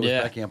 Turbo was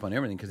backing up on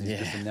everything because he's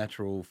just a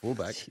natural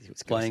fullback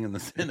playing in the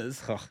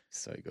centres. Oh,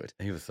 so good.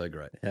 He was so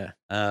great. Yeah.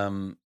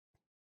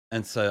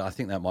 And so I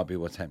think that might be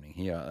what's happening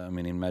here. I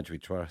mean, in Madge we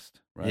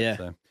trust, right?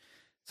 Yeah.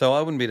 So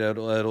I wouldn't be at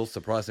all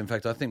surprised. In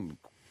fact, I think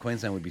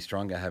Queensland would be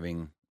stronger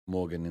having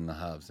Morgan in the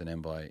halves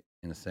and Mbai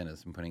in the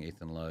centres and putting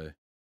Ethan Lowe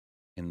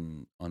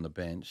on the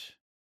bench.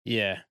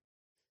 Yeah.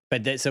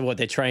 But they're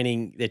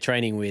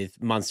training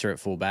with Munster at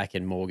fullback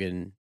and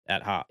Morgan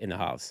in the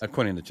halves.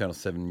 According to Channel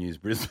 7 News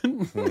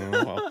Brisbane.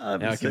 Oh,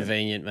 how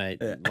convenient, mate.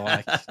 Yeah.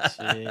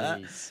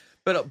 Jeez.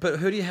 But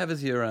who do you have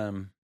as your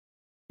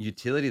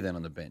utility then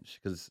on the bench?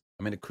 Because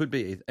I mean, it could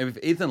be if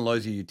Ethan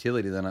Lowe's your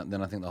utility, then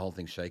I think the whole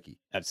thing's shaky.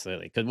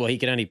 Absolutely. Because he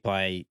can only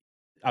play.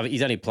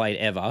 He's only played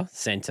ever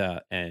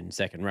centre and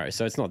second row,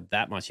 so it's not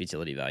that much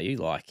utility value.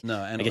 Like,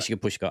 No, and I guess you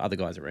could push other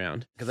guys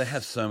around. because they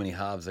have so many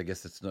halves. I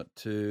guess it's not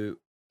too.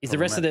 Is the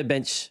rest of their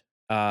bench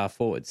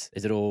forwards?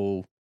 Is it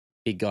all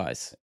big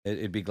guys?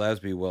 It'd be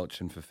Glasby,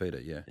 Welch, and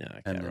Fafita, yeah. Yeah,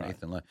 okay, and then right.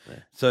 Ethan Lowe. Yeah.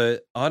 So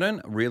I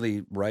don't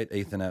really rate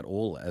Ethan at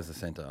all as a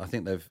centre. I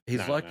think he's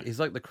No. he's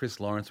like the Chris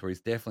Lawrence, where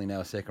he's definitely now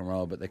a second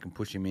rower, but they can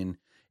push him in.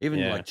 Even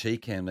Yeah. like Chi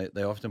Cam,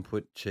 they often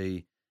put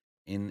Chi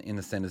in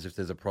the centres if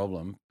there's a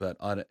problem, but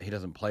he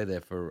doesn't play there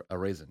for a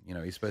reason. You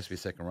know, he's supposed to be a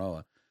second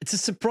rower. It's a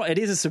surprise. It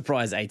is a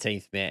surprise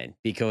 18th man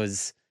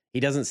because he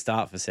doesn't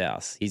start for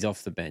South. He's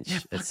off the bench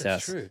at that's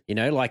South. true. You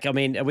know, like, I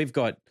mean, we've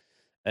got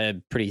a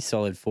pretty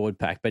solid forward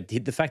pack, but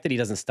the fact that he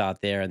doesn't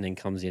start there and then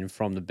comes in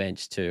from the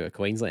bench to a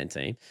Queensland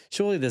team,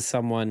 surely there's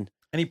someone.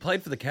 And he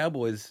played for the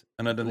Cowboys,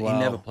 and I don't know, Wow. he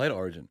never played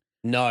Origin.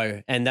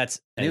 No, and that's.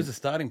 And he was a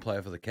starting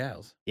player for the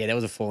Cows. Yeah, there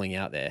was a falling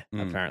out there.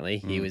 Mm. Apparently,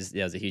 there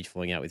was a huge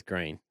falling out with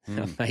Green.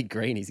 Mate,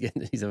 Green, he's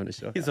having a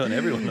shot. He's on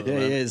everyone at the Yeah,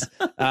 he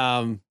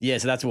moment.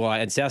 is. So that's why.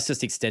 And South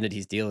just extended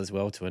his deal as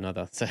well to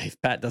another. So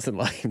if Pat doesn't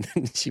like him,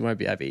 then she won't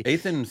be happy.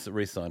 Ethan's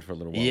re-signed for a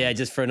little while. Yeah,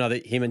 just for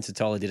another. Him and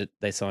Totola did it.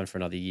 They signed for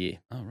another year.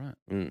 Oh, right.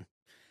 Mm.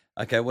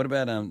 Okay, what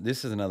about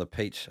this is another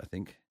peach, I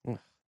think.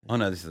 Oh,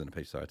 no, this isn't a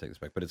peach. Sorry, I take this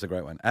back. But it's a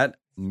great one. At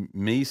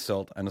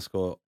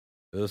 @mesalt_Ursel.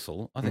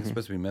 I think it's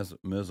supposed to be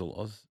Merzel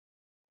Oz.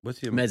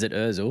 What's your Mesut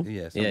Ozil.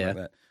 Yeah, something like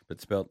that, but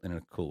spelt in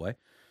a cool way.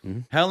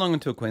 Mhm. How long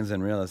until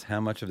Queensland realised how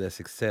much of their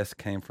success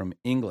came from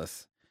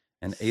Inglis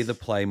and either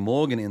play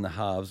Morgan in the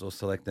halves or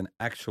select an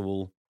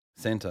actual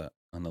centre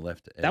on the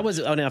left edge? That was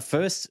on our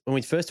first when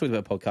we first talked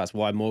about podcast.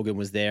 Why Morgan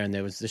was there, and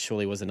there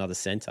surely was another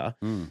centre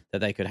that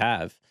they could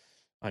have.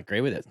 I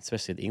agree with it,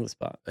 especially the English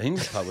part. The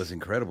English part was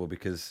incredible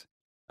because,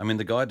 I mean,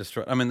 the guy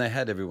destroyed. I mean, they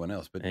had everyone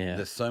else, but Yeah.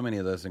 there's so many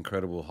of those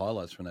incredible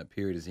highlights from that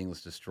period as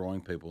English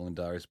destroying people and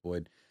Darius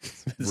Boyd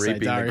Say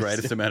reaping Darius. the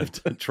greatest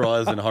amount of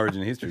tries in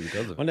Origin history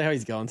because of it. Wonder how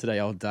he's going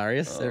today, old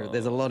Darius.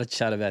 There's a lot of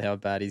chat about how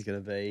bad he's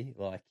going to be.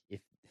 Like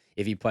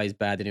if he plays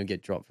bad, then he'll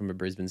get dropped from a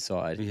Brisbane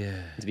side.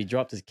 Yeah. To be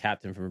dropped as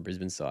captain from a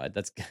Brisbane side,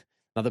 that's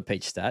another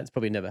peach stat. It's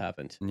probably never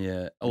happened.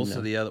 Yeah. Also,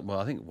 No. the other, well,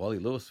 I think Wally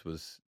Lewis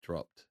was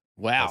dropped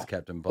Wow. as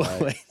captain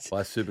by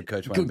Super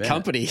Coach Wayne Good Bennett.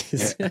 company.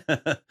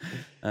 Yeah.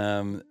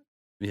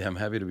 Yeah, I'm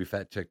happy to be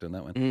fact checked on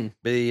that one.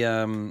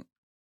 Mm.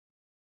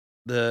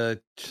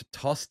 The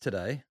toss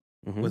today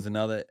Mhm. was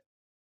another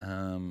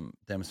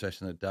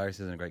demonstration that Darius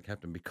isn't a great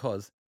captain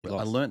because He I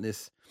lost. learnt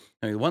this.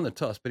 He won the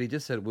toss, but he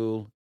just said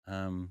we'll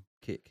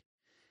kick.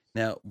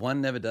 Now,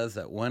 one never does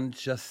that. One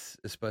just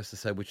is supposed to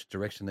say which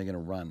direction they're going to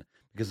run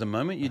because the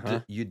moment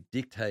you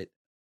dictate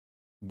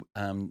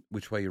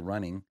which way you're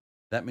running,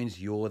 that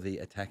means you're the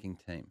attacking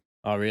team.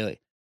 Oh,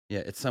 really? Yeah,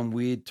 it's some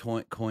weird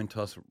coin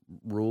toss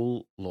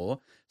rule law.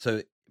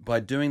 So by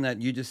doing that,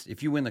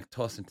 if you win the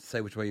toss and say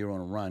which way you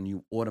want to run,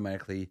 you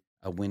automatically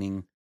are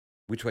winning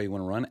which way you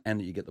want to run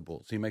and you get the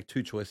ball. So you make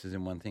two choices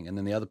in one thing, and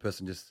then the other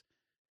person just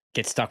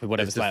Get stuck with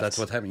whatever's left. That's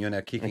what's happening. You're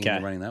now kicking and Okay.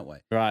 you're running that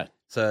way. Right.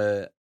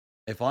 So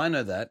if I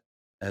know that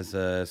as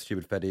a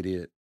stupid fat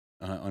idiot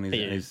on Yeah.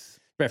 his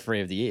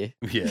Referee of the year.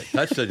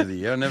 touchdown of the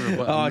year, I never.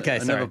 Oh, okay,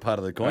 I'm sorry. never part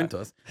of the coin Right.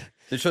 toss.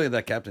 So surely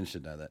that captain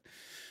should know that.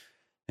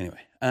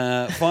 Anyway,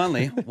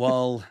 finally,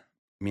 while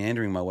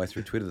meandering my way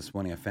through Twitter this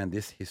morning, I found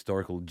this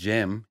historical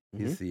gem.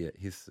 Here's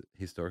his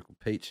historical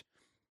peach.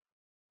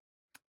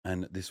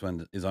 And this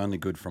one is only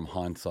good from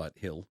Hindsight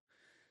Hill.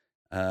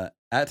 At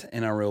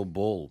NRL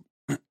Ball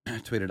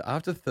tweeted,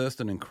 after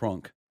Thurston and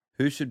Cronk,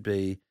 who should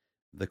be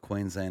the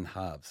Queensland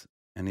halves?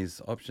 And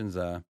his options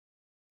are,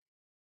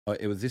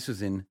 this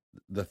was in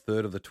the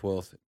 3rd of the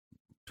 12th,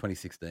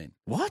 2016.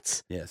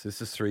 What? Yes,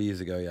 this is 3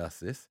 years ago he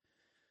asked this.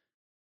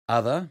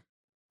 Other,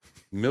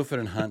 Milford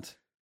and Hunt,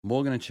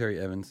 Morgan and Cherry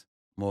Evans,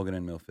 Morgan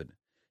and Milford.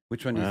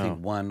 Which one do you Wow.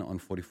 think won on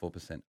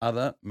 44%?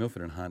 Other,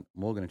 Milford and Hunt,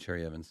 Morgan and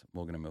Cherry Evans,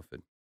 Morgan and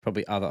Milford.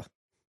 Probably other.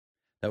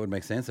 That would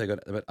make sense.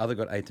 But Other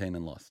got 18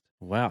 and lost.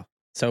 Wow.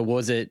 So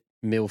was it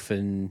Milf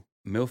and...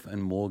 Milf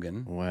and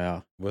Morgan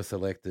Wow. were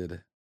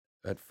selected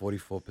at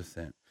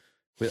 44%.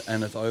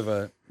 And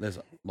there's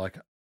like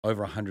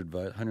over 100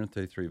 votes,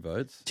 133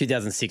 votes.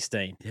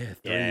 2016. Yeah,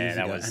 3 Yeah, years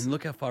that ago. was- And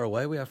look how far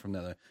away we are from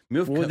that, though.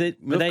 Milf, Well, they-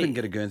 Milf they- couldn't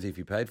get a Guernsey if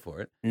you paid for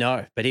it.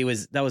 No, but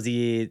that was the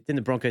year. Didn't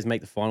the Broncos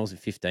make the finals in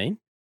 15?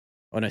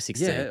 Oh, no,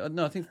 16. Yeah,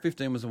 no, I think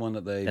 15 was the one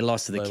that they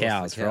lost to the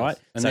Cows, right?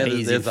 And So so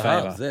he's there's in the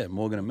favour. halves there,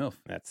 Morgan and Milf.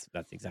 That's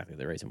exactly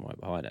the reason why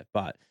behind it.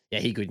 But yeah,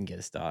 he couldn't get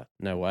a start.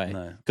 No way.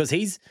 No. Because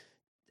he's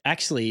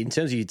actually, in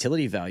terms of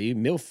utility value,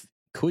 Milf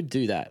could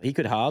do that. He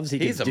could halves. He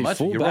He's could a do much-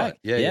 you're fullback. right.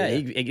 Yeah.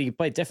 He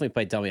definitely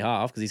play dummy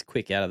half because he's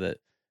quick out of the.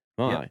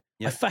 Oh, Yep.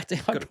 in fact,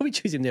 I'd probably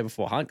choose him there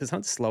before Hunt because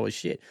Hunt's slow as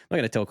shit. I'm not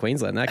going to tell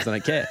Queensland that because I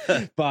don't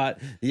care. But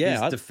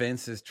yeah, His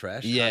defense is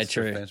trash. Yeah, Hunt's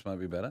true. defense might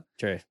be better.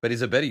 true But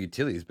he's a better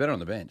utility. He's better on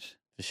the bench.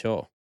 for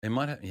sure. It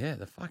might have,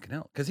 the fucking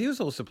hell. Because he was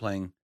also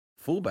playing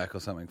fullback or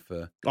something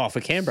for. Oh, for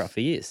Canberra for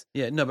years.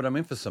 Yeah, no, but I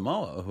mean for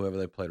Samoa or whoever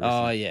they played.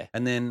 Oh, recently. yeah.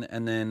 And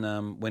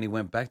then when he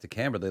went back to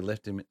Canberra, they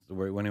left him.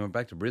 When he went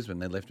back to Brisbane,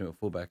 they left him at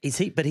fullback. Is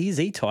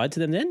he tied to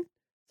them then?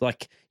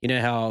 Like, you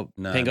know how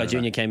No, Pengai no, Jr.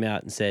 no. came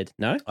out and said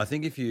no? I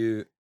think if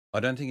you're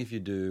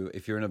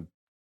in a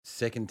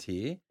second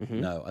tier,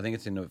 no, I think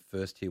it's in the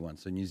first tier one.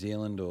 So New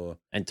Zealand or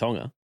And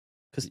Tonga?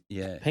 Because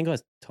yeah,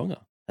 Pengai's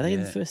Tonga. Are they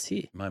in the Yeah. first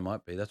tier?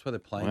 might be. That's why they're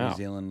playing Wow. New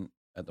Zealand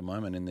at the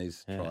moment in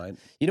these Yeah. tried.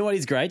 You know what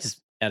is great?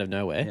 Just out of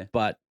nowhere. Yeah.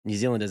 But New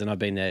Zealanders, and I've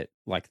been there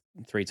like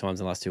 3 times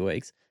in the last 2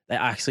 weeks, they're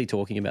actually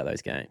talking about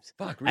those games.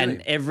 Fuck, really?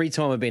 And every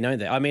time I've been over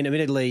there, I mean,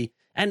 admittedly,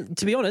 and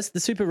to be honest, the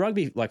Super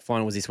Rugby like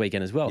final was this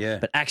weekend as well. Yeah.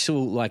 But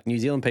actual like New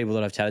Zealand people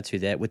that I've chatted to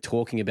there were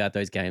talking about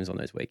those games on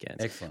those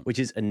weekends. Excellent. Which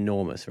is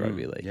enormous for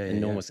rugby league. Yeah, yeah,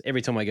 enormous.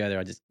 Every time I go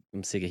there,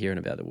 I'm sick of hearing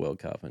about the World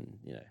Cup and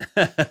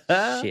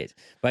shit.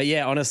 But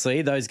yeah,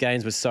 honestly, those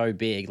games were so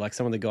big. Like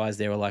some of the guys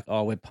there were like,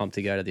 "Oh, we're pumped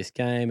to go to this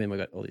game," and we've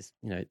got all these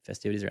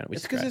festivities around. Which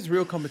It's is because great. there's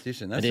real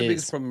competition. That's It the is.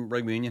 biggest problem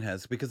rugby union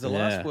has. Because the Yeah.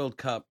 last World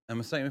Cup, and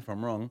mistake me if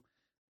I'm wrong,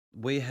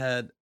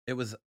 it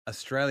was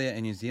Australia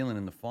and New Zealand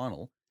in the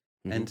final,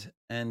 Mhm.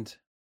 and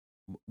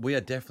we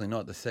are definitely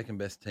not the second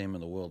best team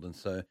in the world. And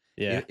so,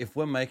 Yeah. if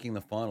we're making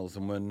the finals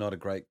and we're not a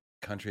great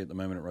country at the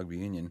moment at rugby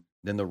union,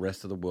 then the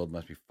rest of the world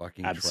must be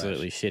fucking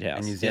Absolutely trash. shithouse.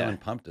 And New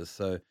Zealand pumped us.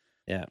 So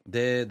Yeah.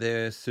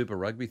 their Super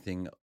Rugby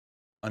thing.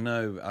 I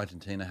know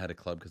Argentina had a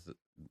club because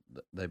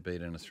they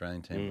beat an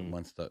Australian team at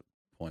one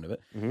point of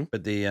it. Mhm.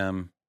 But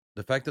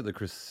the fact that the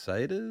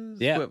Crusaders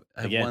have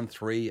again. won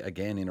 3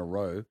 again in a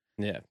row,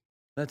 Yeah.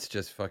 that's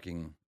just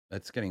fucking.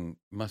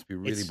 Must be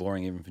really It's-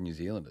 boring even for New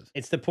Zealanders.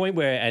 It's the point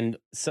where, and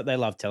so they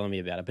love telling me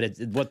about it,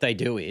 but what they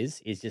do is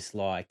just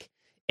like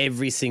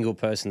every single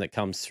person that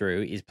comes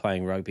through is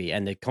playing rugby,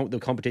 and the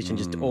competition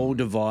just all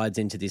divides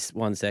into this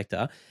one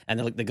sector. And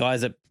the guys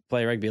that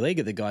play rugby league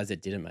are the guys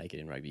that didn't make it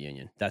in rugby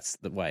union. That's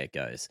the way it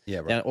goes. Yeah,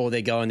 right. Or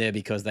they're going there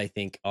because they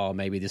think, oh,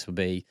 maybe this will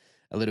be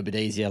a little bit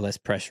easier, less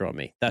pressure on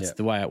me. That's Yeah,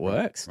 the way it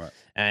works. right.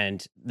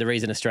 And the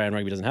reason Australian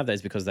rugby doesn't have that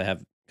is because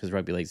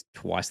rugby league's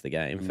twice the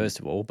game, first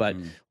of all, but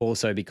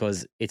also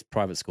because it's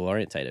private school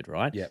orientated,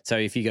 right? Yep. So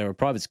if you go to a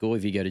private school,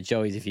 if you go to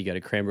Joey's, if you go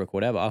to Cranbrook,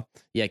 whatever,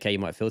 yeah, okay, you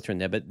might filter in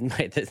there, but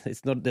mate,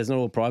 there's not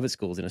all private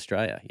schools in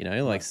Australia,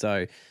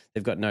 so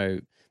they've got no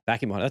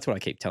backing behind it. That's what I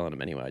keep telling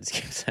them anyway. I just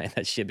keep saying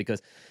that shit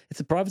because it's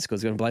a private school,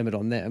 so you're going to blame it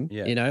on them,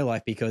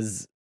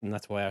 because and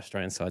that's why our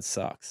Australian side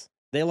sucks.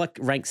 They're like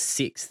ranked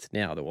 6th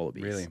now, the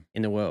Wallabies, Really?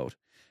 in the world.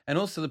 And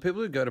also, the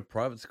people who go to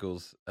private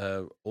schools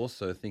are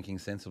also thinking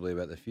sensibly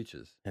about their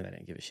futures. And they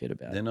don't give a shit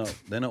about They're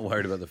it. not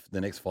worried about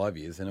the next 5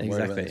 years. They're not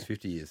worried about the Exactly. next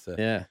 50 years. So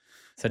Yeah.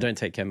 So don't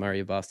take Cam Murray,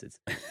 you bastards.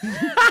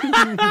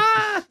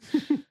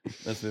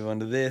 let's move on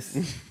to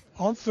this.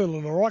 I'm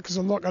feeling all right because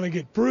I'm not going to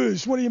get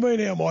bruised. What do you mean,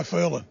 how am I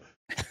feeling?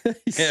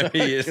 There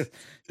he is.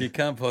 You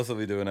can't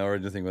possibly do an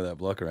origin thing without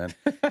block around.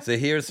 So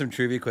here are some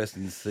trivia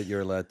questions that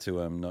you're allowed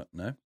to not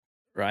know.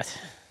 Right.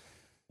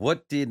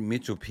 What did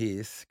Mitchell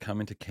Pearce come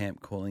into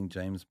camp calling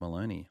James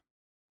Maloney?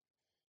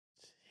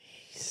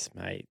 Jeez,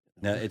 mate.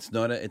 Now it's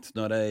not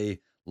a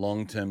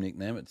long-term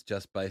nickname. It's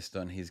just based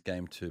on his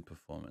game 2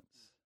 performance.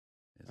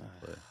 There's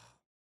a clue.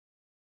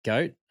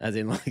 Goat, as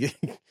in like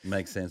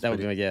Makes sense. that would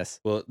but be my guess.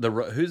 Well,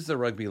 who's the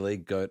rugby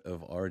league goat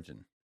of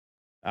origin?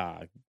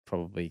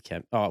 Probably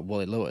Cam. Oh,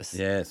 Wally Lewis.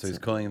 Yeah, so he's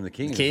calling him the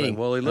king. He's King. like,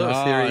 Wally Lewis,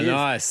 Oh, here he is.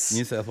 nice.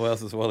 New South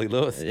Wales' Wally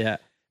Lewis. Yeah,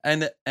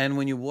 And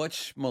when you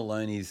watch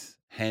Maloney's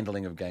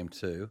handling of game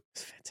 2,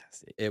 it's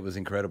fantastic. it was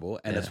incredible,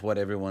 and it's what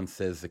everyone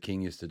says the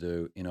king used to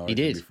do in Origin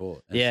He did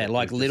before. And Yeah, so it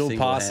like was little just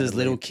passes,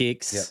 little single-handedly-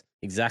 kicks. Yep.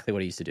 Exactly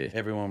what he used to do.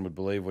 Everyone would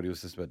believe what he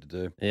was just about to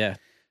do. Yeah,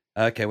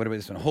 Okay, what about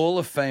this one? Hall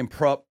of Fame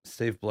prop,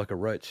 Steve Blocker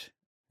Roach.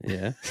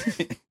 yeah.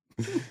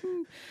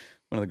 One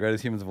of the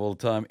greatest humans of all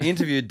time.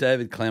 Interviewed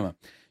David Clemmer.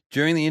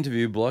 During the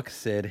interview, Block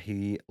said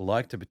he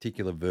liked a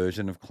particular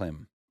version of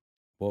Clem.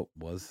 What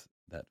was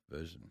that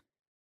version?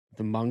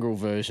 The mongrel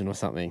version or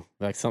something,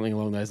 like something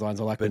along those lines,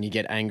 or like when you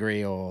get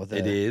angry or the.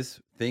 It is.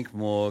 Think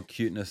more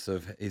cuteness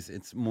of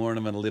it's more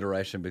of an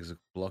alliteration because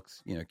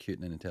Block's, cute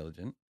and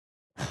intelligent.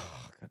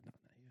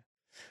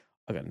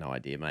 I got no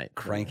idea, mate.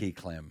 Cranky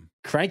Clem.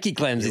 Cranky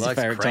Clem's He his likes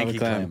favorite type of cranky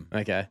Clem.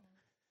 Clem. Okay.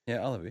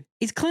 Yeah, I love you.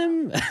 Is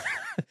Clem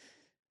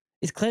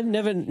is Clem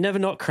never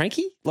not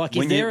cranky? Like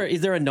When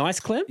is there a nice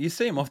Clem? You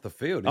see him off the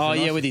field. He's Oh the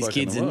yeah, nicest with his bloke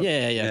in kids the and world.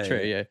 yeah,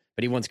 true, yeah.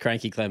 But he wants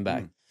cranky Clem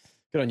back.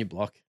 Good on your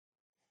Block.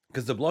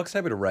 Because the Block's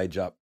happy to rage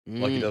up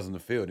like he Mm. does in the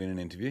field in an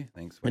interview.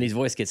 Thanks. And his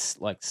voice gets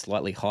like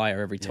slightly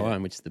higher every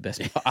time, which is the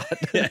best part.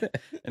 Yeah.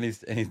 and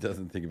he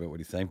doesn't think about what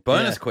he's saying.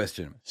 Bonus Yeah.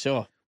 question.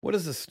 Sure. What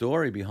is the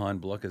story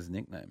behind Blocker's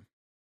nickname?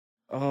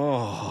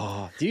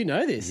 Oh, do you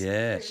know this?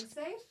 Yeah.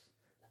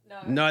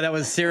 No, that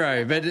was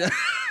Ciro, but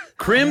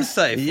Crim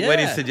safe, what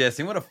he's Yeah.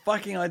 suggesting. What a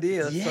fucking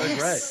idea. That's so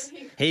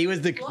great. He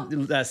was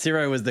the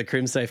Ciro was the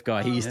crim safe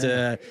guy. He used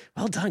to.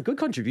 Well done, good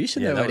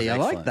contribution there, that was Eddie. I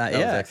like excellent. that. That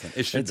was Yeah, excellent.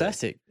 It should be.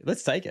 fantastic.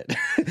 Let's take it.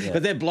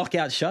 But they're block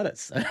out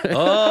shutters.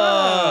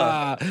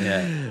 Oh,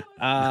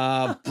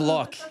 yeah.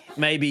 Block.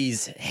 Maybe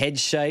his head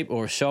shape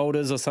or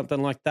shoulders or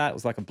something like that. It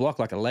was like a block,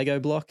 like a Lego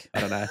block. I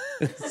don't know.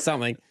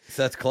 Something.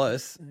 So that's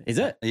close. Is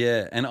it?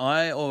 Yeah, and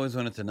I always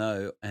wanted to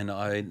know, and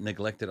I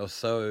neglected. I was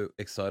so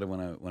excited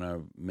when I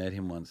met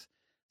him once.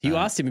 You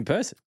asked him in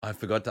person. I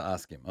forgot to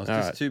ask him. I was All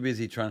just right. too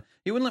busy trying.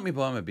 He wouldn't let me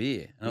buy him a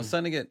beer, and I was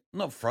starting to get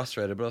not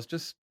frustrated, but I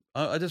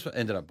just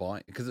ended up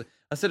buying because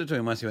I said it to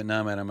him once. He went,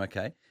 "No, mate, I'm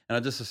okay," and I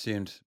just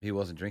assumed he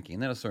wasn't drinking.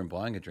 And then I saw him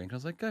buying a drink, and I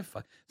was like, "Go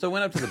fuck!" So I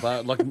went up to the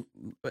bar, like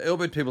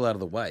elbowed people out of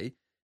the way,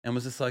 and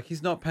was just like,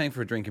 "He's not paying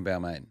for a drink in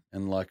Balmain,"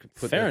 and like,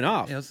 Fair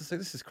enough. Yeah, I was just like,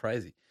 "This is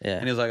crazy." Yeah.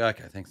 And he was like,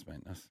 "Okay, thanks,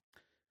 mate." I was,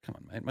 come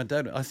on, mate. My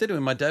dad. I said to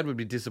him, my dad would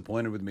be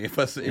disappointed with me if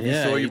he saw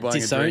you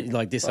buying a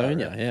drink. Disown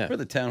you. Yeah. We're at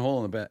the town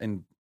hall in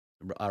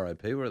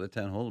ROP. We're at the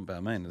town hall in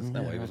Balmain. There's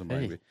no way he wasn't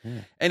RIP, angry.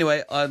 yeah.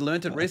 Anyway, I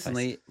learnt it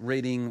recently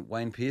reading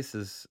Wayne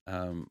Pearce's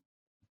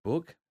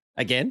book,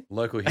 Again,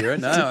 Local Hero.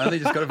 No, I only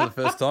just got it for the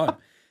first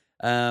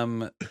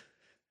time.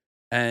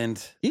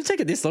 And you've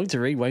taken this long to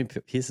read Wayne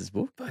Pearce's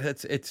book. but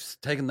it's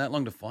taken that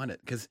long to find it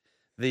because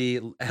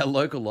our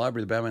local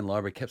library, the Balmain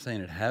Library, kept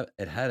saying it had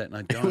it, and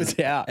I got was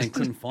out. and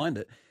couldn't find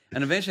it.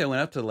 And eventually, I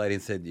went up to the lady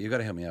and said, "You got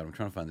to help me out. I'm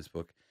trying to find this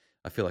book.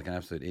 I feel like an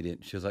absolute idiot."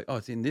 And she was like, "Oh,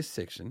 it's in this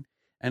section,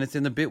 and it's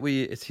in the bit where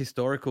it's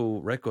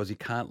historical records you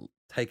can't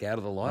take out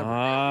of the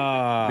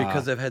library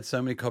because they've had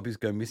so many copies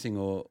go missing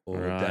or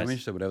Right.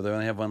 damaged or whatever. They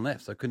only have one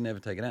left, so I couldn't ever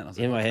take it out." And I was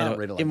like, in my I head, can't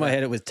read it like in my that.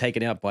 head, it was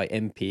taken out by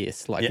M.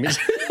 Pierce. Like Yeah.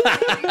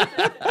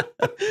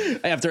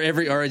 after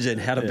every origin,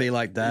 how to be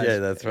like that. Yeah,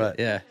 that's right.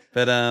 Yeah.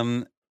 But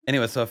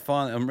anyway, so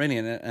I'm reading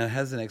it, and it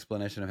has an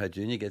explanation of how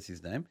Junior gets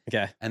his name.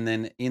 Okay. And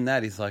then in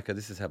that, he's like, oh,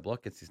 "This is how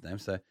Block gets his name."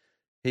 So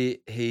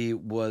he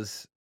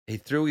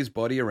threw his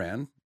body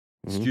around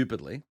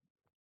stupidly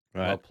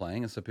while Right.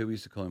 playing, and so people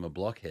used to call him a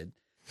blockhead.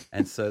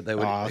 And so they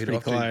would. Oh, he'd pretty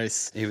often,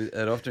 close.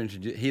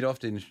 He'd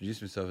often introduce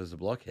himself as a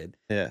blockhead.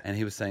 Yeah. And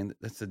he was saying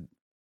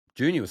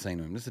Junior was saying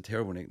to him, "This is a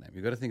terrible nickname.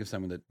 You've got to think of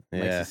something that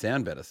makes you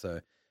sound better."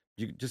 So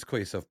you just call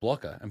yourself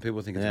Blocker, and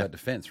people think it's about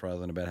defense rather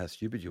than about how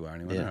stupid you are.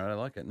 And he went, "All right, I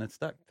like it," and it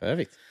stuck.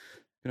 Perfect.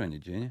 Good on you,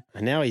 Junior.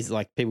 And now he's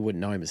like, people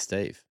wouldn't know him as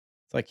Steve.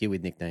 It's like you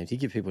with nicknames. You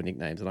give people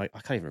nicknames, and I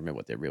can't even remember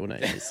what their real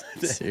name is.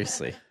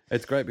 Seriously.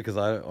 It's great because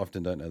I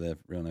often don't know their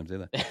real names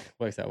either.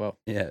 Works out well.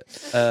 Yeah.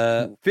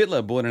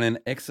 Fittler brought in an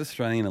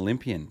ex-Australian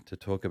Olympian to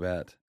talk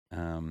about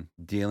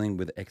dealing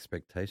with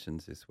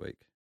expectations this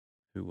week.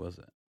 Who was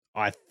it?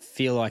 I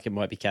feel like it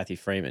might be Kathy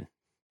Freeman.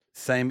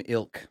 Same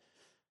ilk.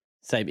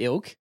 Same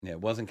ilk. Yeah,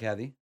 it wasn't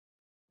Kathy.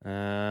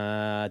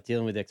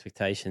 Dealing with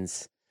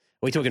expectations.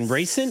 Are we talking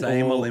recent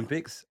Same or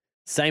Olympics.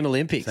 Same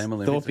Olympics? Same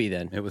Olympics. Thorpe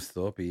then. It was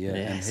Thorpe, yeah.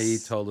 Yes. And he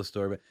told the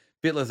story about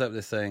Fittler's up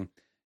there saying,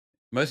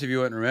 most of you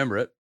won't remember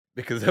it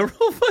because they're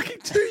all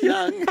fucking too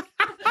young.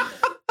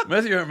 Most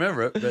of you won't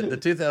remember it, but the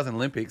 2000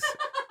 Olympics,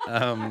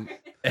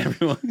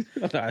 everyone,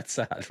 No, it's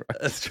sad,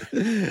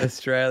 right?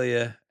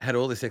 Australia had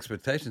all these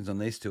expectations on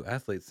these two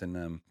athletes,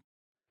 and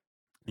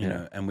you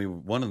know, and we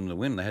wanted them to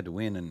win. They had to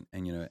win,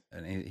 and you know,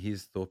 and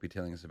here's Thorpe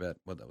telling us about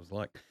what that was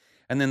like.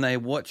 And then they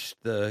watched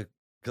I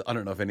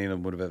don't know if any of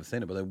them would have ever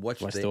seen it, but they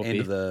watched the Thorpe. end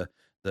of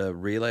the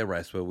relay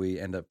race where we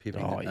end up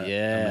pipping. Oh,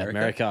 yeah,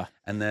 America.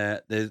 And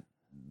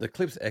the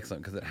clip's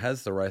excellent because it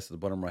has the race at the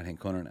bottom right hand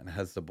corner and it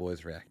has the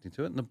boys reacting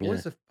to it. And the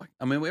boys are,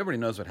 I mean, everybody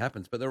knows what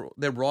happens, but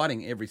they're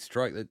riding every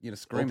stroke that, you know,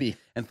 screaming.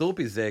 And Thorpe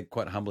is there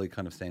quite humbly,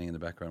 kind of standing in the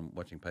background,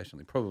 watching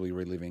patiently, probably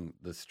reliving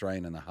the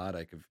strain and the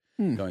heartache of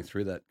going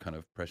through that kind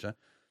of pressure.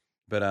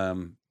 But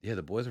yeah,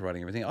 the boys are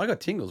riding everything. I got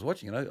tingles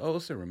watching it. I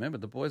also remember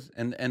the boys,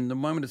 and the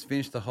moment it's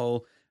finished, the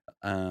whole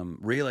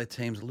relay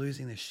team's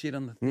losing their shit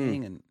on the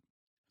thing, and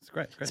it's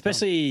great.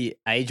 Especially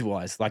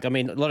age-wise. Like, I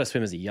mean, a lot of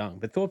swimmers are young,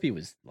 but Thorpe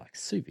was like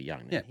super young.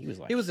 Man. Yeah, he was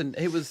like he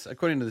was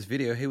according to this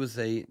video, he was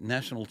a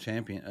national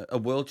champion, a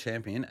world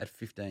champion at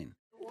 15.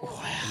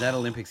 Wow. That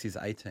Olympics he's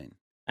 18.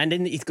 And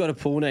then he's got a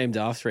pool named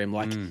after him.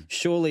 Like,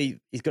 surely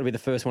he's got to be the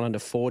first one under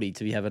 40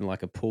 to be having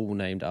like a pool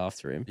named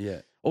after him.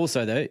 Yeah.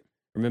 Also, though,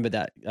 remember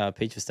that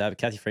Peach for Stab,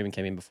 Kathy Freeman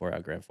came in before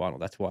our grand final.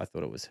 That's why I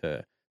thought it was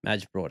her.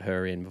 Madge brought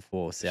her in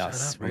before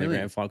South in the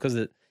grand final because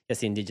yes,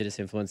 the Indigenous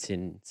influence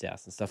in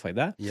South and stuff like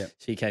that. Yeah.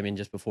 She came in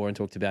just before and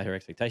talked about her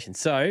expectations.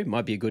 So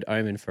might be a good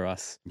omen for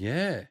us.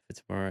 Yeah.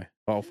 For tomorrow.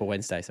 Oh, for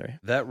Wednesday, sorry.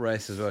 That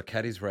race as well,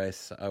 Caddy's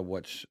race, I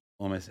watch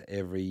almost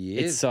every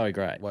year. It's so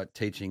great. Like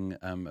teaching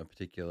a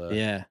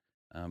particular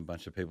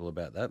bunch of people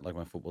about that, like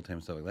my football team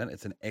and stuff like that.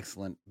 It's an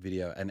excellent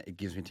video and it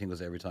gives me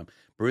tingles every time.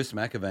 Bruce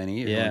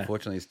McAvaney, who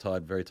unfortunately is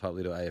tied very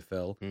tightly to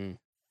AFL,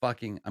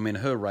 I mean,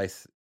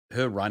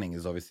 her running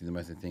is obviously the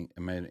most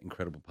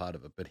incredible part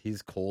of it, but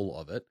his call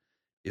of it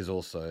is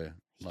also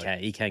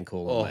he can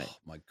call it. Oh mate.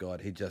 my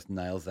God, he just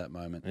nails that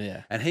moment.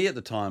 Yeah. And he at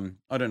the time,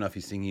 I don't know if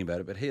he's thinking about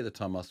it, but he at the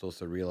time must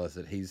also realize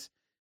that he's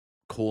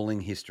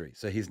calling history.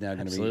 So he's now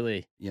going to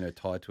be, you know,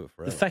 tied to it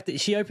forever. The fact that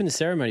she opened the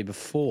ceremony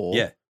before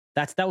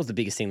that was the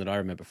biggest thing that I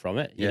remember from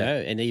it, you Yeah. know.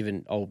 And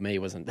even old me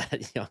wasn't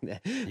that young there.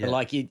 Yeah.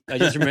 Like I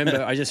just remember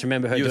her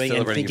You were doing it and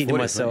celebrating thinking your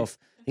to 40th,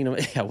 weren't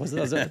myself, I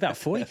was about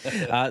 40.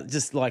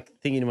 Just like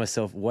thinking to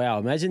myself, wow,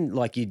 imagine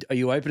like you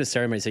open a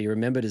ceremony, so you're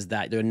remembered as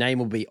that. Your name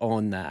will be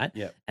on that,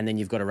 Yeah. and then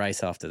you've got a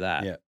race after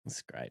that. Yeah.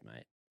 It's great,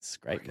 mate. It's a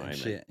great Okay,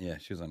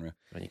 moment. she was unreal.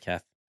 On your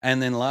calf.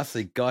 And then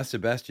lastly, Guy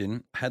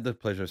Sebastian had the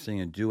pleasure of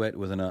singing a duet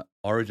with an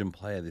Origin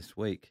player this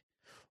week.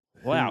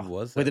 Wow. Who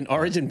was With that? an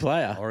Origin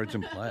player.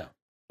 Origin player.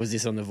 Was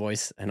this on The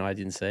Voice and I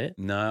didn't see it?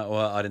 No,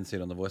 well, I didn't see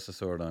it on The Voice. I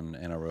saw it on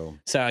NRL.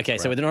 So, okay,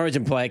 so with an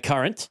Origin player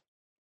current,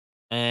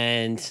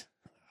 and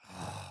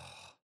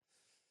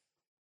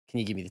can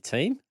you give me the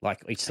team?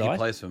 Like each He side?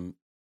 plays for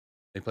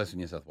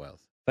New South Wales.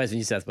 Plays in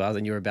New South Wales,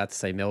 and you were about to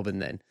say Melbourne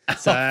then.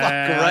 So Fuck,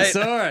 I great.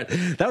 saw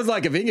it. That was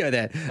like a bingo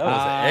there. That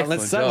was an excellent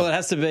let's say, job. well, it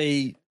has to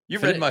be. You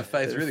read my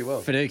face really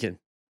well. Finucane.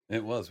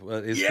 It was. Well,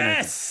 it is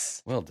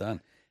Yes! Well done.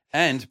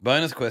 And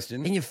bonus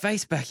question. In your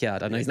face,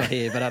 backyard. I know he's not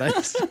here, but I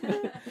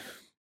don't.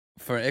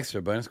 For an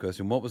extra bonus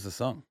question, what was the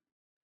song?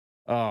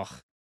 Oh,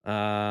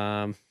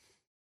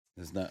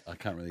 There's no, I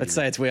can't really. let's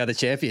say it's We Are the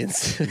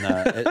Champions.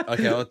 No.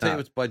 Okay, I'll tell you No.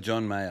 it's by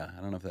John Mayer.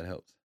 I don't know if that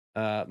helps.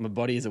 My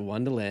Body is a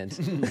Wonderland.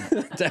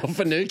 Dale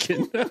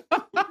Finucane.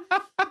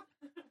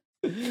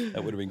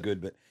 That would have been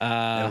good, but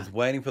I was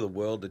waiting for the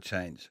world to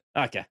change.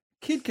 Okay.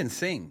 Kid can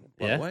sing,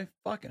 by Yeah? the way.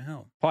 Fucking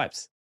hell.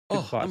 Pipes. Good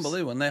Oh, pipes.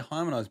 unbelievable. And they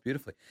harmonise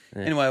beautifully.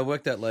 Yeah. Anyway, I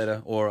worked out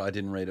later, or I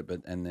didn't read it,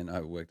 and then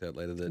I worked out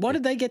later that Why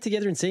did they get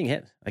together and sing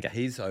it? Okay.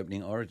 he's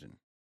opening Origin.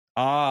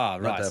 Ah,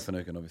 Not right. Dale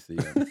Finucane, obviously.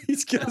 Yeah.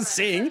 He's going to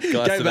sing, Guy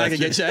go back and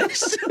get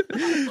Sebastian.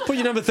 changed. Put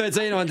your number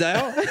 13 on,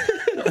 Dale.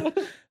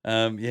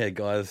 Yeah,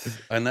 guys.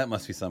 And that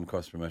must be some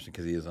cross promotion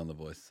because he is on The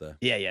Voice. So.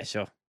 Yeah,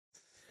 sure.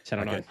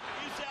 Channel Okay. 9.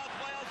 New South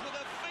Wales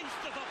with a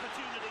feast of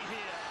opportunity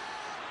here.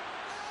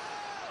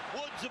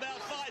 Woods about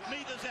 5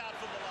 metres out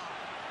from the line.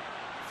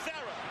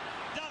 Farah,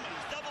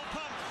 dummies, double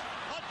pumps.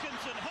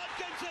 Hodkinson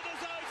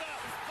is over.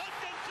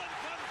 Hodkinson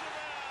comes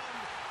around.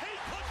 He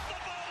puts the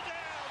ball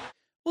down.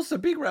 Also,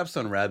 big raps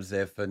on Rabs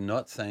there for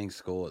not saying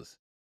scores.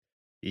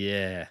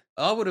 Yeah.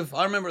 I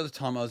remember at the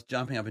time I was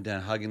jumping up and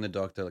down, hugging the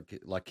doctor,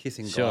 like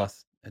kissing Sure.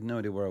 glass. I had no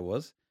idea where I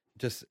was,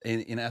 just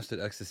in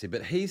absolute ecstasy.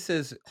 But he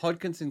says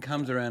Hodkinson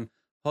comes around,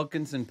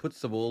 Hodkinson puts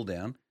the ball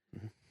down.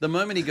 Mm-hmm. The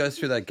moment he goes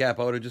through that gap,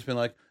 I would have just been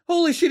like,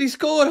 holy shit, he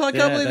scored. I Yeah,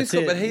 can't believe he that's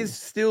scored. it. But he's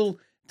still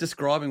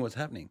describing what's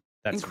happening.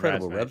 That's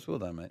Incredible, Rabs, mate. Rabs. Well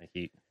done, mate. Thank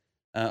you.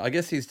 I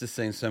guess he's just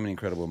seen so many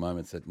incredible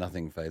moments that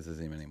nothing phases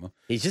him anymore.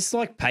 He's just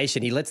like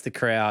patient. He lets the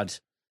crowd.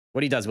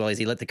 What he does well is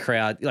he let the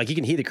crowd, like you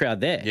can hear the crowd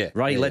there, Yeah,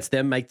 right? He yeah, lets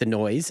them make the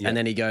noise, Yeah. and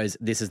then he goes,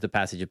 "This is the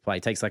passage of play." He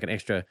takes like an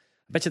extra. I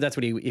bet you that's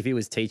what if he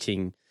was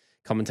teaching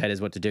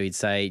commentators what to do, he'd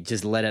say,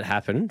 "Just let it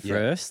happen Yeah.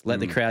 first. Let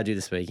the Mm. crowd do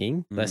the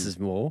speaking. Less is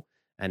more,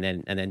 and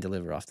then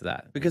deliver after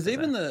that." Because So,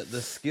 even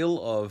the skill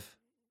of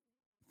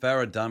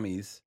Farah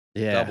dummies,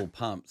 yeah, double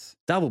pumps,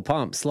 double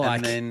pumps, like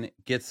and then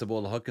gets the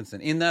ball to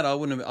Hodkinson. In that, I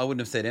wouldn't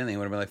have said anything. I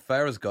would have been like,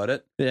 Farah's got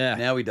it. yeah.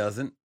 Now he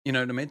doesn't. You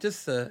know what I mean?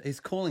 Just he's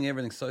calling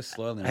everything so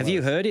slowly. and Have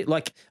you low. heard it?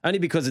 Like only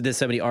because there's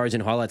so many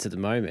Origin highlights at the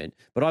moment.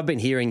 But I've been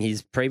hearing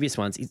his previous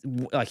ones.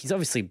 He's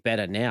obviously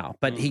better now,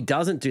 but he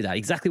doesn't do that.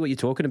 Exactly what you're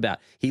talking about.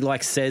 He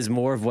like says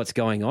more of what's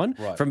going on.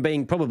 Right. From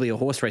being probably a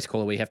horse race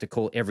caller where you have to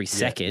call every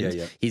second.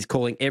 yeah. He's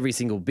calling every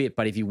single bit.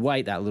 But if you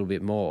wait that little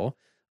bit more,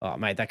 oh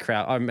mate, that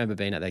crowd. I remember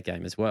being at that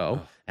game as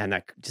well, and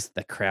that just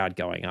the crowd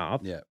going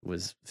up Yeah.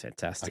 was I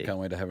fantastic. can't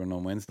wait to have it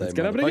on Wednesday. Let's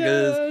get up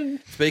motherfuckers. again.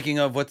 Speaking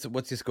of, what's your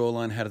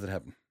scoreline? How does it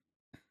happen?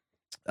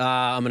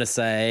 I'm going to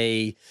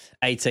say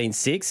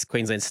 18-6.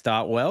 Queensland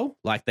start well.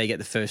 Like they get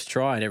the first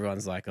try and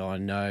everyone's like, oh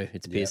no,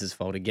 it's Pearce's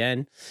fault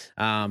again.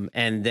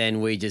 And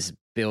then we just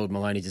build,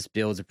 Maloney just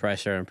builds the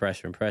pressure and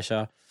pressure and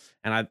pressure.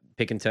 And I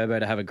pick Turbo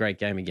to have a great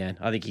game again.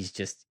 I think he's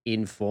just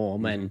in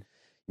form. And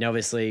you know,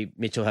 obviously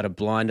Mitchell had a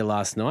blinder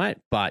last night,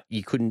 but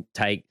you couldn't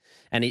take,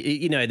 and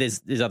you know,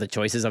 there's other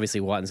choices.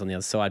 Obviously Whiten's on the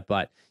other side,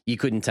 but you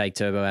couldn't take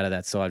Turbo out of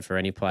that side for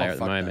any player at the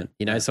fuck no. moment.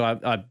 You know, No. so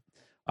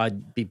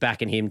I'd be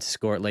backing him to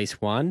score at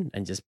least one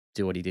and just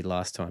do what he did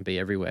last time, be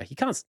everywhere.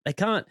 They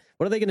can't,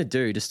 what are they going to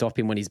do to stop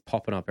him when he's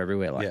popping up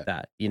everywhere like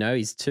that? You know,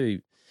 he's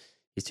too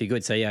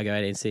good. So yeah, I go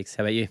 18-6.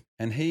 How about you?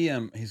 And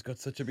he's got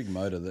such a big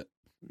motor that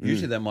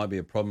usually that might be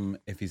a problem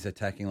if he's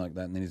attacking like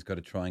that, and then he's got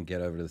to try and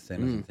get over to the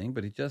centers and thing.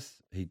 But he's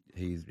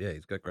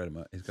got a great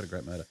motor.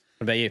 What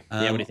about you?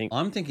 Yeah, what do you think?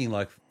 I'm thinking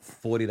like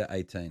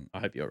 40-18. I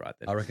hope you're right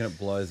then. I reckon it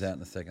blows out in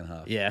the second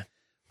half. Yeah.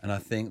 And I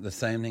think the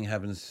same thing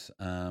happens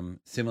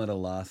similar to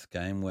last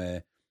game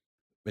where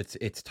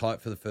it's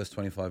tight for the first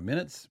 25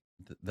 minutes.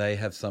 They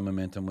have some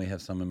momentum. We have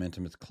some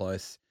momentum. It's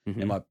close.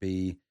 Mhm. It might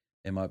be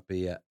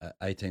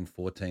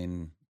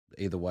 18-14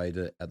 either way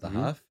at the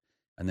half.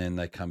 And then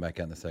they come back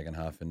out in the second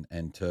half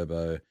and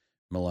Turbo,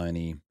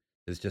 Maloney,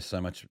 there's just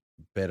so much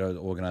better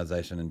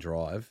organisation and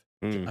drive.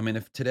 I mean,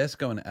 if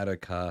Tedesco and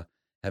Addo-Carr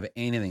have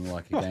anything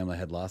like a game they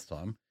had last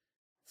time,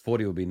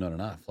 40 will be not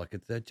enough. Like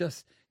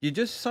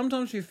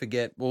sometimes you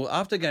forget. Well,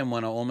 after game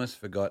one, I almost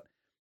forgot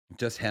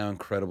just how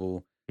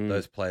incredible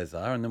those players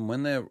are. And then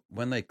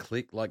when they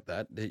click like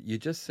that, you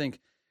just think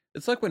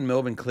It's like when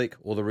Melbourne click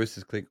or the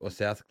Roosters click or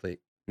South click.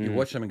 You Mm.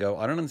 watch them and go,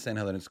 I don't understand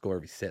how they don't score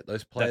every set.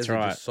 Those players are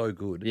right. just so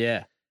good.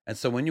 Yeah, And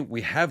so when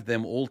we have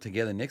them all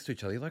together next to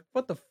each other, you're like,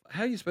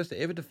 how are you supposed to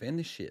ever defend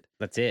this shit?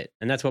 that's it,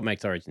 and that's what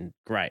makes Origin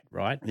great,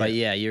 right? But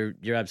yeah, you're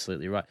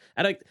absolutely right.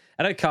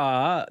 Addo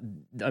Carr,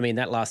 I mean,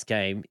 that last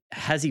game,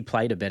 has he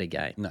played a better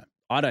game? No.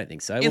 I don't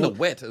think so. In the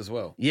wet as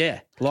well. Yeah,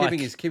 Keeping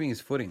his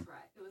footing.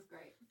 It was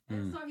great.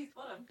 It was his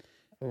bottom.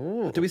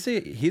 Ooh. Do we see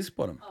his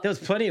bottom? There was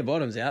plenty of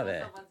bottoms out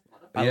there.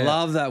 Yeah. I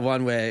love that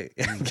one where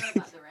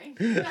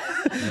Yeah.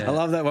 I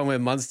love that one where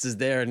Munster's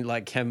there and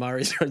like Cam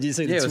Murray's. Did you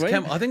see the Yeah, it was tweet?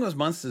 I think it was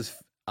Munster's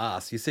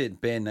ass. You see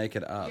it bare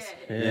naked ass.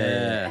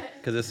 Yeah.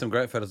 Because there's some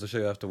great photos I'll show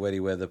you after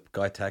Weddy where the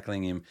guy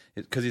tackling him,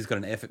 because he's got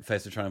an effort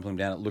face to try and pull him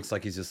down, it looks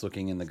like he's just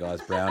looking in the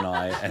guy's brown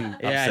eye and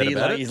Yeah, upset and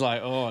about it. he's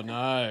like, oh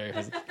no,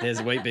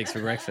 there's Wheat Bix for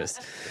breakfast.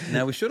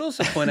 Now, we should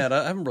also point out,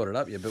 I haven't brought it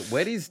up yet, but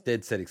Weddy's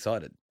dead set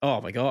excited. Oh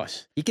my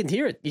gosh, you can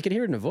hear it. You can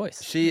hear it in her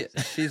voice. She's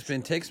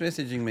been text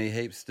messaging me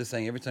heaps, just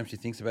saying every time she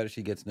thinks about it,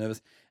 she gets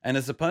nervous. And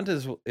as the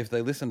punters, if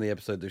they listen to the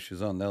episode that she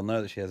was on, they'll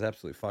know that she has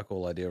absolutely fuck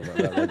all idea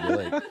about rugby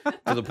league,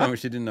 to the point where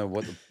she didn't know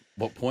what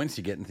points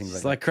you get and things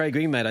It's like like Craig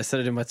Wingmate. I said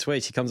it in my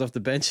tweet. She comes off the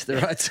bench at the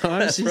right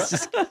time. She's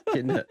just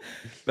getting it. that.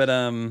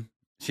 But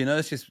she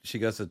knows she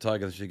goes to the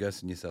Tigers, she goes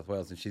to New South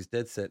Wales, and she's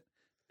dead set.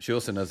 She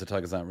also knows the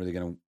Tigers aren't really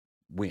going to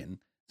win,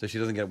 so she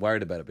doesn't get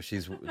worried about it. But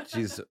she's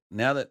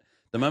now that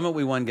the moment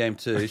we won game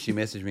 2, she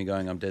messaged me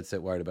going, I'm dead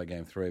set worried about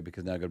game 3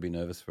 because now I've got to be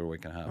nervous for a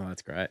week and a half. Oh,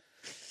 that's great.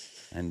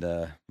 And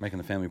making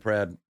the family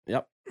proud.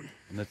 Yep.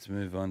 Let's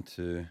move on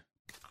to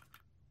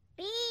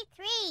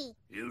B3.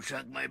 You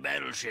sunk my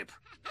battleship.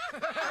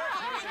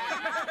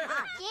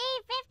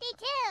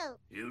 G52.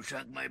 You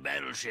sunk my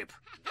battleship.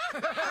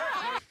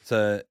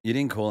 So you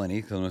didn't call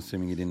any because I'm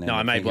assuming you didn't. No,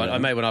 I made anything one. about I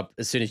it. made one up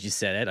as soon as you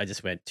said it. I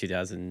just went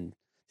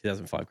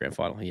 2005 grand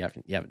final. You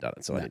haven't done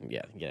it, so I didn't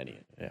get any.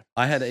 Yeah.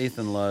 I had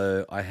Ethan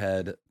Lowe. I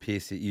had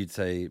Piercy. You'd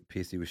say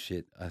Piercy was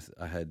shit.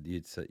 I had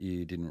you'd say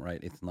you didn't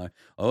rate Ethan Lowe.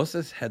 I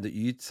also had that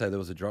you'd say there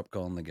was a drop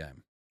goal in the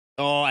game.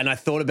 Oh, and I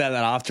thought about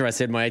that after I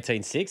said my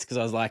 18-6 because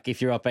I was like,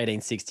 if you're up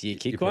 18-6, do you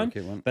kick probably one?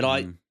 kick one. But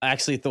I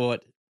actually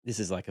thought this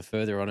is like a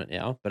further on it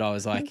now. But I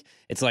was like,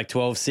 it's like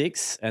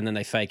 12-6, and then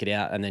they fake it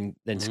out and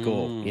then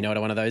score. You know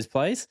what? One of those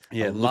plays.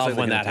 Yeah, I it looks love like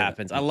when they're that gonna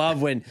take happens.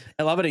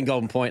 I love it in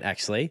Golden Point.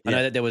 Actually, I Yeah.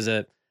 know that there was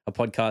a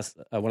podcast,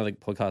 one of the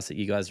podcasts that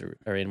you guys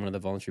are in, one of the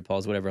voluntary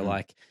polls, whatever.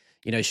 Like,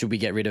 should we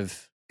get rid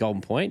of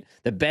Golden Point?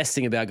 The best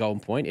thing about Golden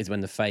Point is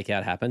when the fake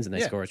out happens and they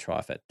score a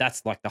try for it.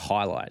 That's like the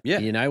highlight. Yeah.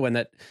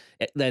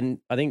 Then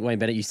I think Wayne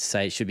Bennett used to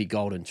say it should be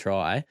golden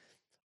try.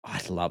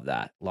 I'd love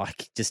that.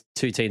 Like just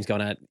two teams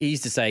going out. He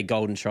used to say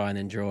golden try and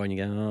then draw, and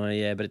you go, oh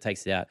yeah, but it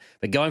takes it out.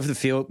 But going for the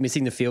field,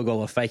 missing the field goal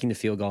or faking the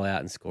field goal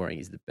out and scoring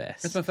is the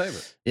best. That's my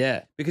favourite.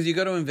 Yeah. Because you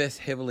got to invest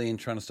heavily in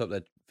trying to stop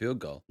that field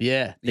goal.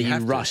 Yeah. That you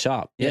have to. rush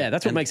up. Yeah.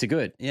 That's what And- makes it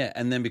good. Yeah,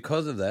 and then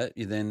because of that,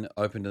 you then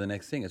open to the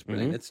next thing. It's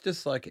brilliant. Mhm. It's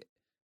just like,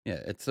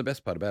 it's the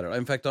best part about it.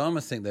 In fact, I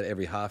almost think that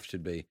every half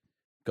should be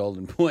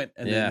Golden Point,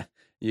 and then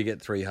you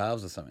get 3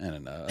 halves or something. I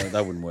don't know.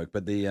 That wouldn't work.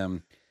 But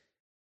the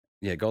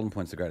Golden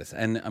Point's the greatest.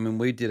 And I mean,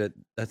 we did it.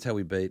 That's how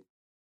we beat.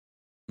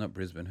 Not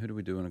Brisbane. Who did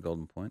we do in a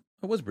Golden Point?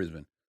 It was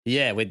Brisbane.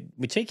 Yeah, with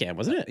Cheekham,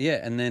 wasn't it? Yeah,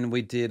 and then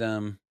we did.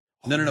 No,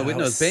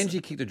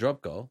 Benji kicked a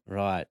drop goal.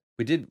 Right.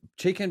 We did.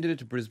 Cheekham did it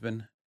to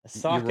Brisbane.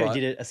 Asako You're right.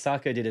 did it.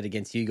 Asako did it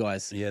against you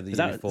guys. Yeah, the Was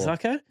year that before.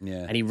 Asako?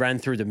 Yeah. And he ran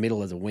through the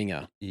middle as a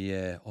winger.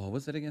 Yeah. Oh,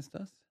 was it against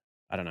us?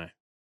 I don't know.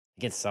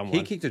 Against someone.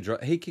 He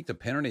kicked a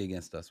penalty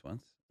against us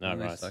once. Oh, I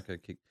think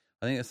right.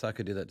 I think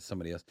Asako did that to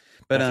somebody else.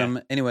 But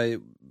Okay. anyway,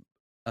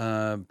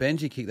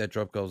 Benji kicked that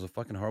drop goal. It was a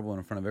fucking horrible one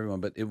in front of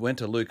everyone. But it went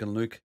to Luke, and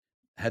Luke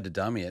had to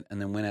dummy it,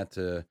 and then went out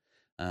to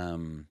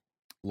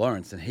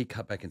Lawrence, and he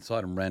cut back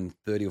inside and ran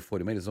 30 or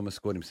 40 meters, almost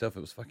scored himself.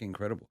 It was fucking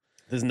incredible.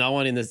 There's no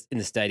one in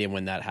the stadium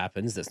when that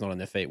happens that's not on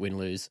their feet, win,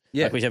 lose.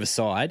 Yeah. Like whichever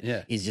side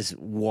Yeah. is just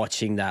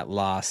watching that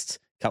last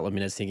couple of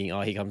minutes thinking,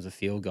 oh, here comes a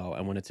field goal.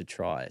 And when it's a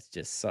try, it's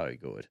just so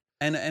good.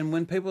 And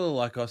when people are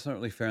like, oh, it's not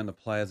really fair on the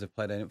players have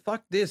played it.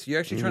 Fuck this.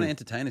 You're actually trying to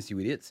entertain us, you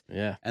idiots.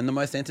 Yeah. And the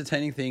most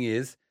entertaining thing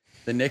is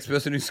the next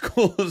person who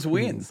scores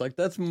wins. Like,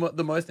 that's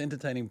the most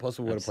entertaining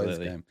possible way to play this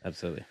game.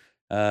 Absolutely.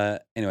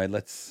 Anyway,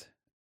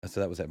 so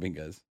that was our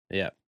bingos.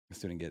 Yeah. I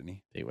still didn't get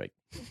any. Big week.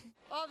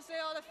 Obviously,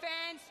 all the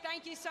fans,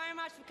 thank you so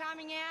much for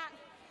coming out.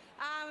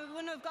 We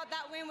wouldn't have got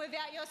that win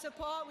without your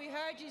support. We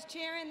heard you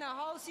cheering the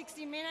whole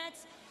 60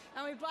 minutes,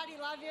 and we bloody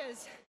love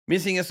yous.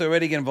 Missing us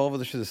already, get involved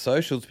with us through the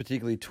socials,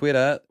 particularly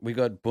Twitter. We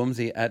got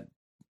Boomsy at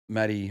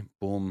Maddie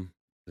Boom.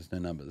 There's no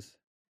numbers.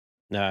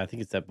 No, I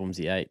think it's that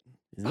Boomsy 8.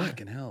 Isn't it?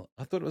 Fucking hell.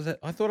 I thought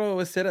I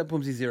always set up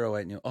Boomsy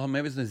 08. And oh,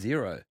 maybe it's no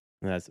 0.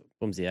 No, it's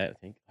Boomsy 8, I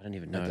think. I don't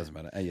even know. That doesn't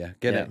matter.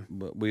 Get it.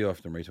 We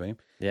often retweet him.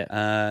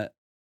 Yeah.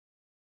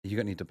 You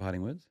got any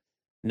departing words?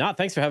 No,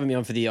 thanks for having me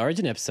on for the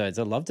Origin episodes.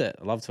 I loved it.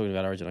 I love talking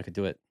about Origin. I could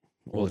do it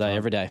all the day, time.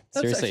 every day.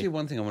 That's Seriously. actually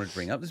one thing I wanted to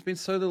bring up. There's been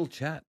so little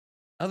chat.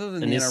 Other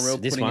than And the this-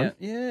 NRL this putting one? out.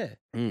 Yeah.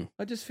 Mm.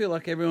 I just feel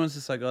like everyone's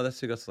just like, oh, that's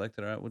who got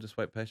selected. All right, we'll just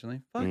wait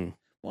patiently. Fuck. Mm.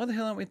 Why the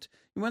hell aren't we?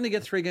 You only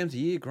get 3 games a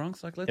year,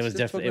 Gronks. Like, let's It was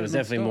just talk definitely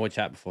about it more non-stop.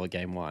 chat before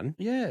game 1.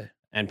 Yeah.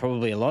 And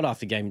probably a lot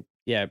after game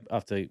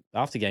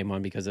after game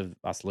one because of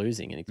us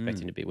losing and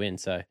expecting to be win.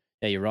 So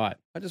yeah, you're right.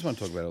 I just want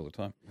to talk about it all the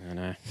time. I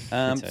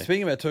know.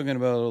 Speaking about talking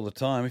about it all the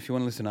time, if you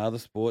want to listen to other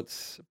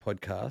sports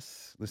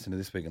podcasts, listen to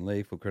This Week in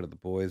League, Full Credit the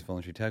Boys,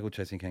 Voluntary Tackle,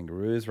 Chasing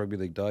Kangaroos, Rugby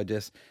League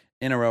Digest,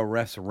 NRL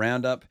Refs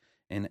Roundup,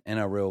 and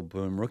NRL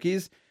Boom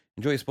Rookies.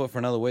 Enjoy your sport for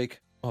another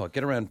week. Oh,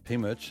 get around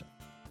P-Merch.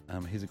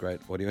 He's a great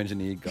audio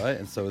engineer guy,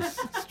 and so is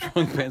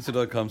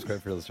strongpencil.com's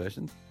great for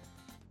illustrations.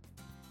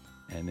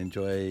 And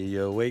enjoy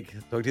your week.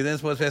 Talk to you then,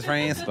 sports best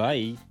friends.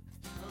 Bye.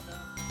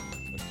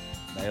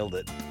 Nailed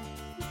it.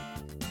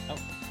 Oh.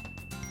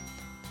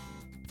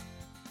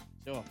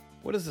 Sure.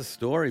 What is the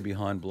story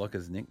behind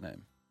Blocker's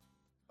nickname?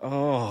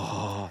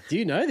 Oh, do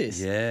you know this?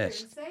 Yeah.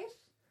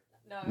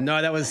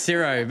 No, that was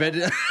Ciro, but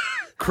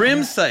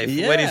Crim Safe.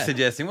 Yeah. What he's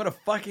suggesting. What a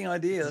fucking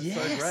idea. That's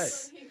so great.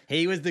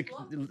 He was the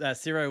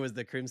Ciro was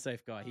the Crim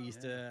Safe guy. He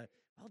used to.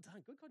 Well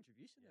done, good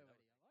contribution.